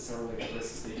aren't necessarily the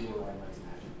risks that you or I might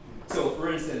imagine. So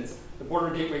for instance, the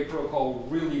border gateway protocol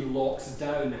really locks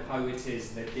down how it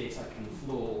is that data can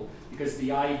flow, because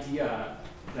the idea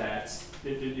that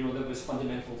that was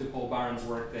fundamental to Paul Barron's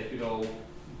work that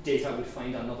data would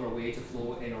find another way to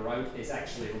flow in or out is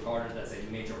actually regarded as a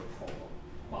major problem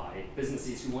by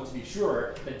businesses who want to be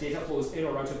sure that data flows in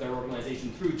or out of their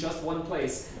organization through just one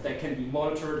place that can be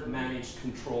monitored, managed,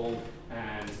 controlled,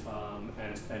 and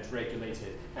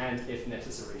regulated, and if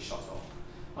necessary, shut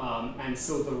off. And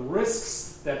so the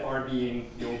risks that are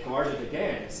being guarded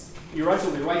against, you're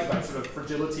absolutely right about sort of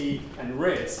fragility and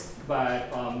risk, but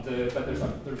there's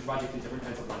radically different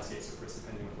kinds of landscapes of risk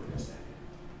depending on where you're standing.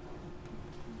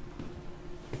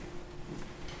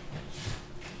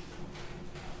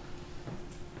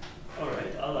 All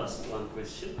right, I'll ask ask one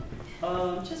question.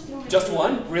 Just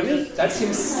one? Really? That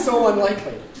seems so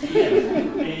unlikely. Yeah,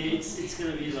 it's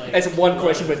going to be like... It's one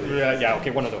question, but yeah,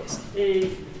 okay, one of those.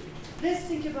 Let's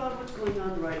think about what's going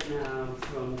on right now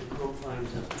from the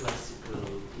confines of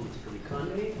classical political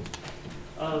economy.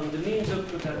 The means of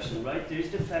production, right? There's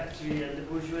the factory, and the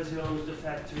bourgeoisie owns the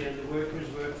factory, and the workers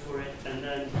work for it. And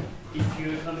then, if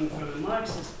you're coming from a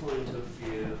Marxist point of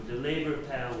view, the labor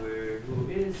power, who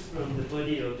is from the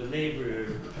body of the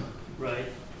laborer, right,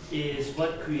 is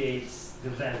what creates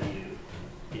the value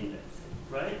in that thing,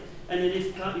 right? And then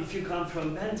if you come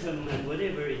from Bentham and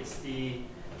whatever, it's the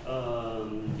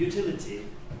utility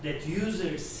that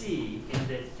users see in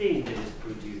the thing that is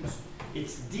produced.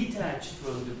 It's detached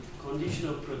from the condition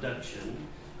of production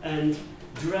and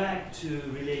dragged to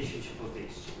relationship of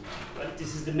exchange. Right?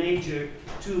 This is the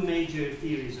two major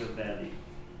theories of value.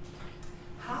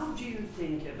 How do you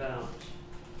think about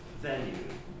value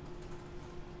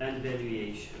and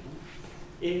valuation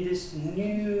in this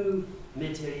new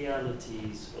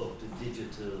materialities of the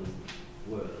digital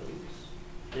world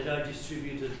that are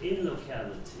distributed in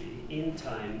locality, in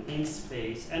time, in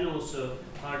space, and also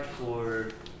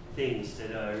hardcore things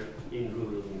that are in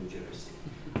rural New Jersey?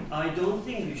 I don't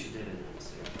think you should have an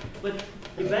answer. But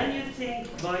when you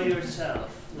think by yourself,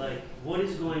 like, what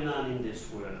is going on in this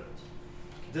world,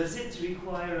 does it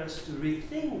require us to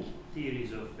rethink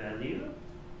theories of value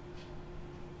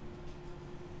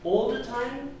all the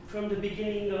time from the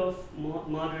beginning of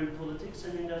modern politics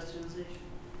and industrialization?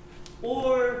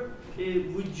 Or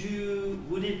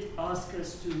would it ask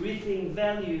us to rethink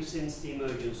value since the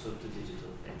emergence of the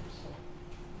digital things?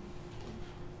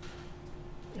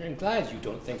 I'm glad you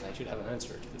don't think I should have an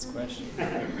answer to this question.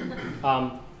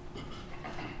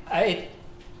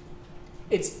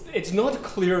 It's not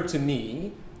clear to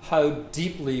me how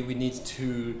deeply we need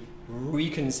to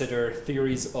reconsider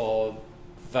theories of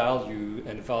value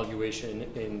and valuation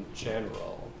in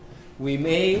general. We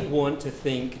may want to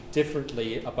think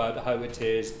differently about how it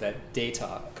is that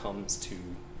data comes to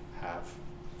have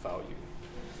value.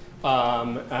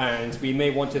 And we may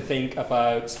want to think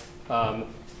about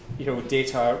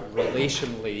data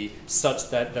relationally such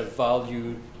that the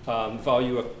value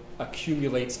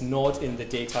accumulates not in the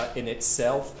data in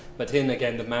itself, but in,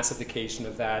 again, the massification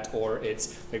of that, or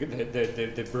it's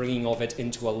the bringing of it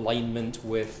into alignment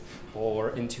with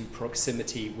or into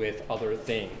proximity with other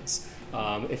things.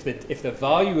 If the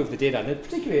value of the data, and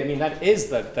particularly, I mean, that is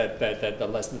the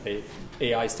lesson of the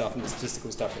AI stuff and the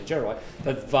statistical stuff in general,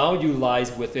 that value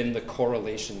lies within the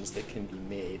correlations that can be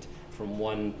made from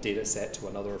one data set to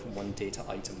another, from one data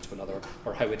item to another,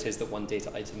 or how it is that one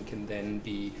data item can then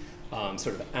be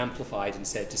sort of amplified and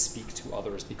said to speak to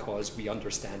others because we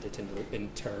understand it in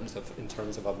terms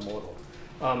of a model.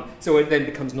 So it then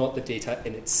becomes not the data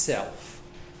in itself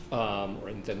or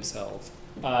in themselves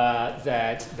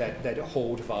that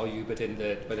hold value, but in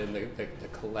the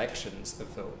collections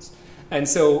of those. And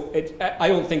so I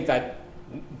don't think that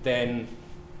then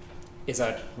is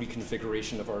a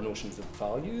reconfiguration of our notions of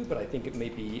value, but I think it may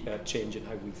be a change in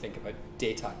how we think about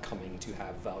data coming to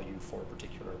have value for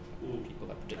particular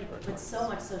people at particular times. But so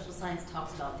much social science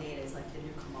talks about data is like the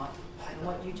new commodity. And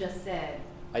what you just said.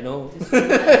 I know.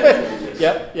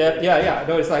 Yeah.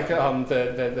 No, it's like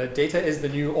the data is the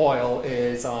new oil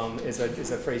is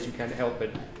a phrase you can't help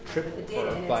but trip for. But the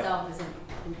data in itself isn't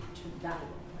valuable.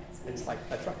 Right? So it's like,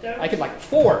 that's right. I could like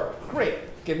 4. Great.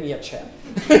 Give me a check.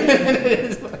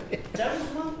 That was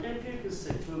one empirical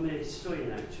study from a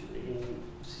historian, actually,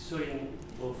 historian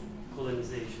of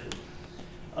colonization.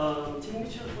 Tim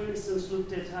Mitchell, for instance,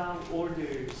 looked at how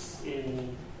orders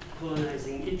in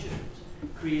colonizing Egypt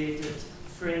created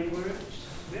frameworks,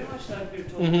 very much like we're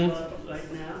talking about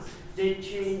right now. They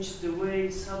changed the way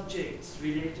subjects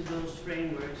relate to those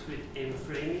frameworks with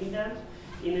enframing them,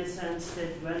 in a sense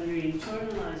that when you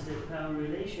internalize the power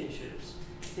relationships,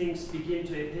 things begin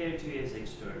to appear to you as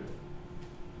external.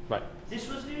 Right. This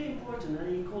was very important,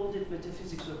 and he called it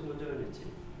metaphysics of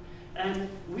modernity. And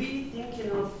we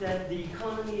thinking of that the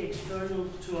economy external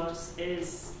to us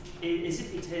as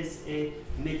if it has a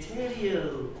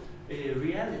material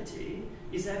reality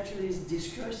is actually a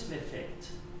discursive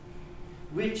effect,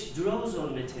 which draws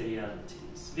on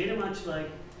materialities. Very much like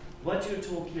what you're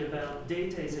talking about,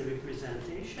 data is a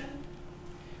representation,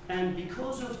 and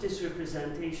because of this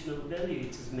representational value,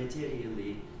 it is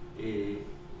materially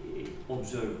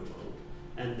observable,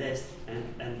 and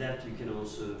that you can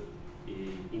also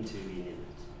intervene in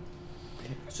it.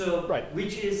 So,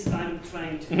 which is, I'm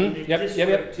trying to connect this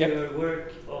work to your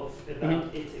work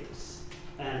about ethics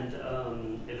and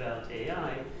about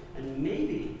AI, and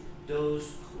maybe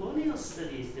those colonial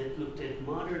studies that looked at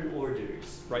modern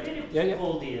orders, Right. in a Yeah,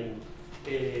 Foucauldian,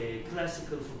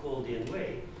 classical Foucauldian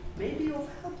way, may be of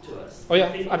help to us. Oh,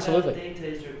 yeah, Think absolutely. about data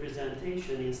as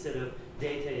representation instead of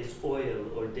data as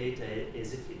oil or data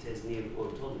as if it has new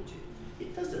ontology.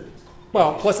 It doesn't.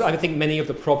 Well, plus I think many of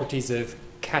the properties of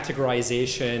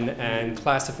categorization and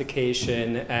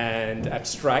classification and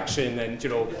abstraction and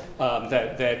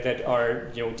that are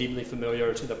deeply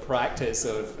familiar to the practice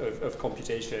of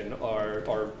computation are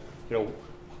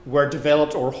were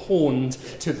developed or honed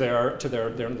to their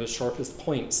the sharpest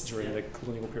points during the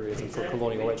colonial periods and for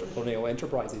colonial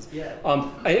enterprises. Yeah.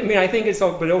 I think it's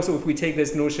but also if we take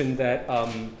this notion that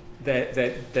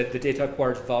that the data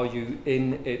acquires value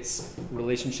in its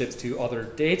relationships to other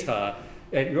data.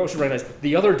 And you also realize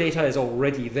the other data is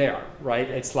already there, right?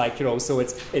 It's like, so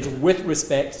it's with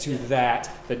respect to that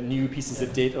new pieces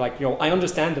of data, I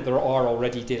understand that there are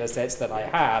already data sets that I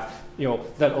have,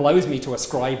 that allows me to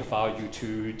ascribe value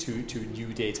to new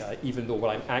data, even though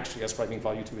what I'm actually ascribing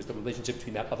value to is the relationship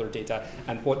between that other data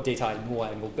and what data I know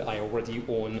I already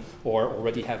own or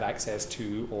already have access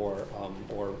to or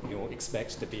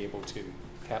expect to be able to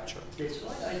capture. That's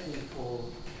why I think,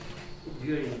 Paul,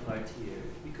 during part here,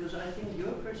 because I think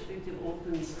your perspective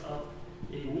opens up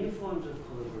new forms of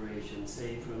collaboration,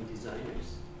 say from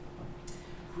designers,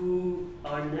 who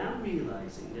are now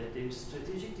realizing that their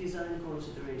strategic design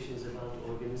considerations about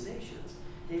organizations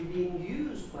have been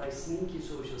used by sneaky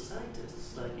social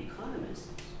scientists like economists,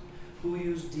 who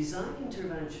use design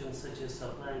interventions such as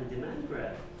supply and demand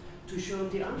graph to show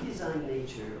the undesigned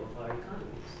nature of our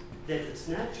economies. That it's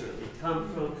natural, it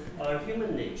comes from our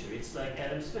human nature. It's like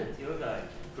Adam Smith, your guy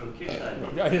from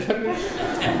Kirkland.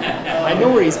 I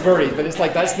know where he's buried, but it's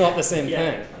like that's not the same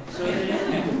thing.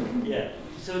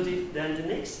 So then the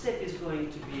next step is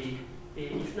going to be,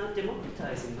 if not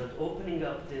democratizing, but opening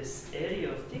up this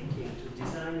area of thinking to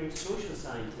designers, social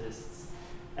scientists,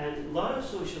 and a lot of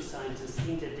social scientists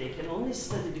think that they can only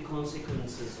study the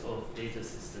consequences of data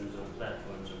systems or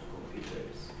platforms or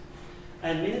computers.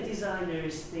 And many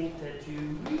designers think that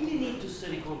you really need to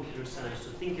study computer science to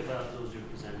think about those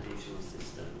representational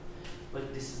systems.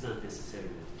 But this is not necessarily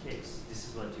the case. This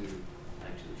is what you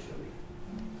actually show me.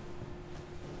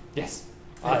 Yes,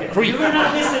 I agree. You were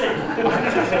not listening.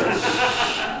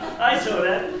 I saw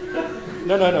that.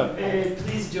 No.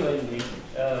 Please join me.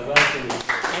 Welcome.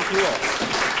 Thank you all.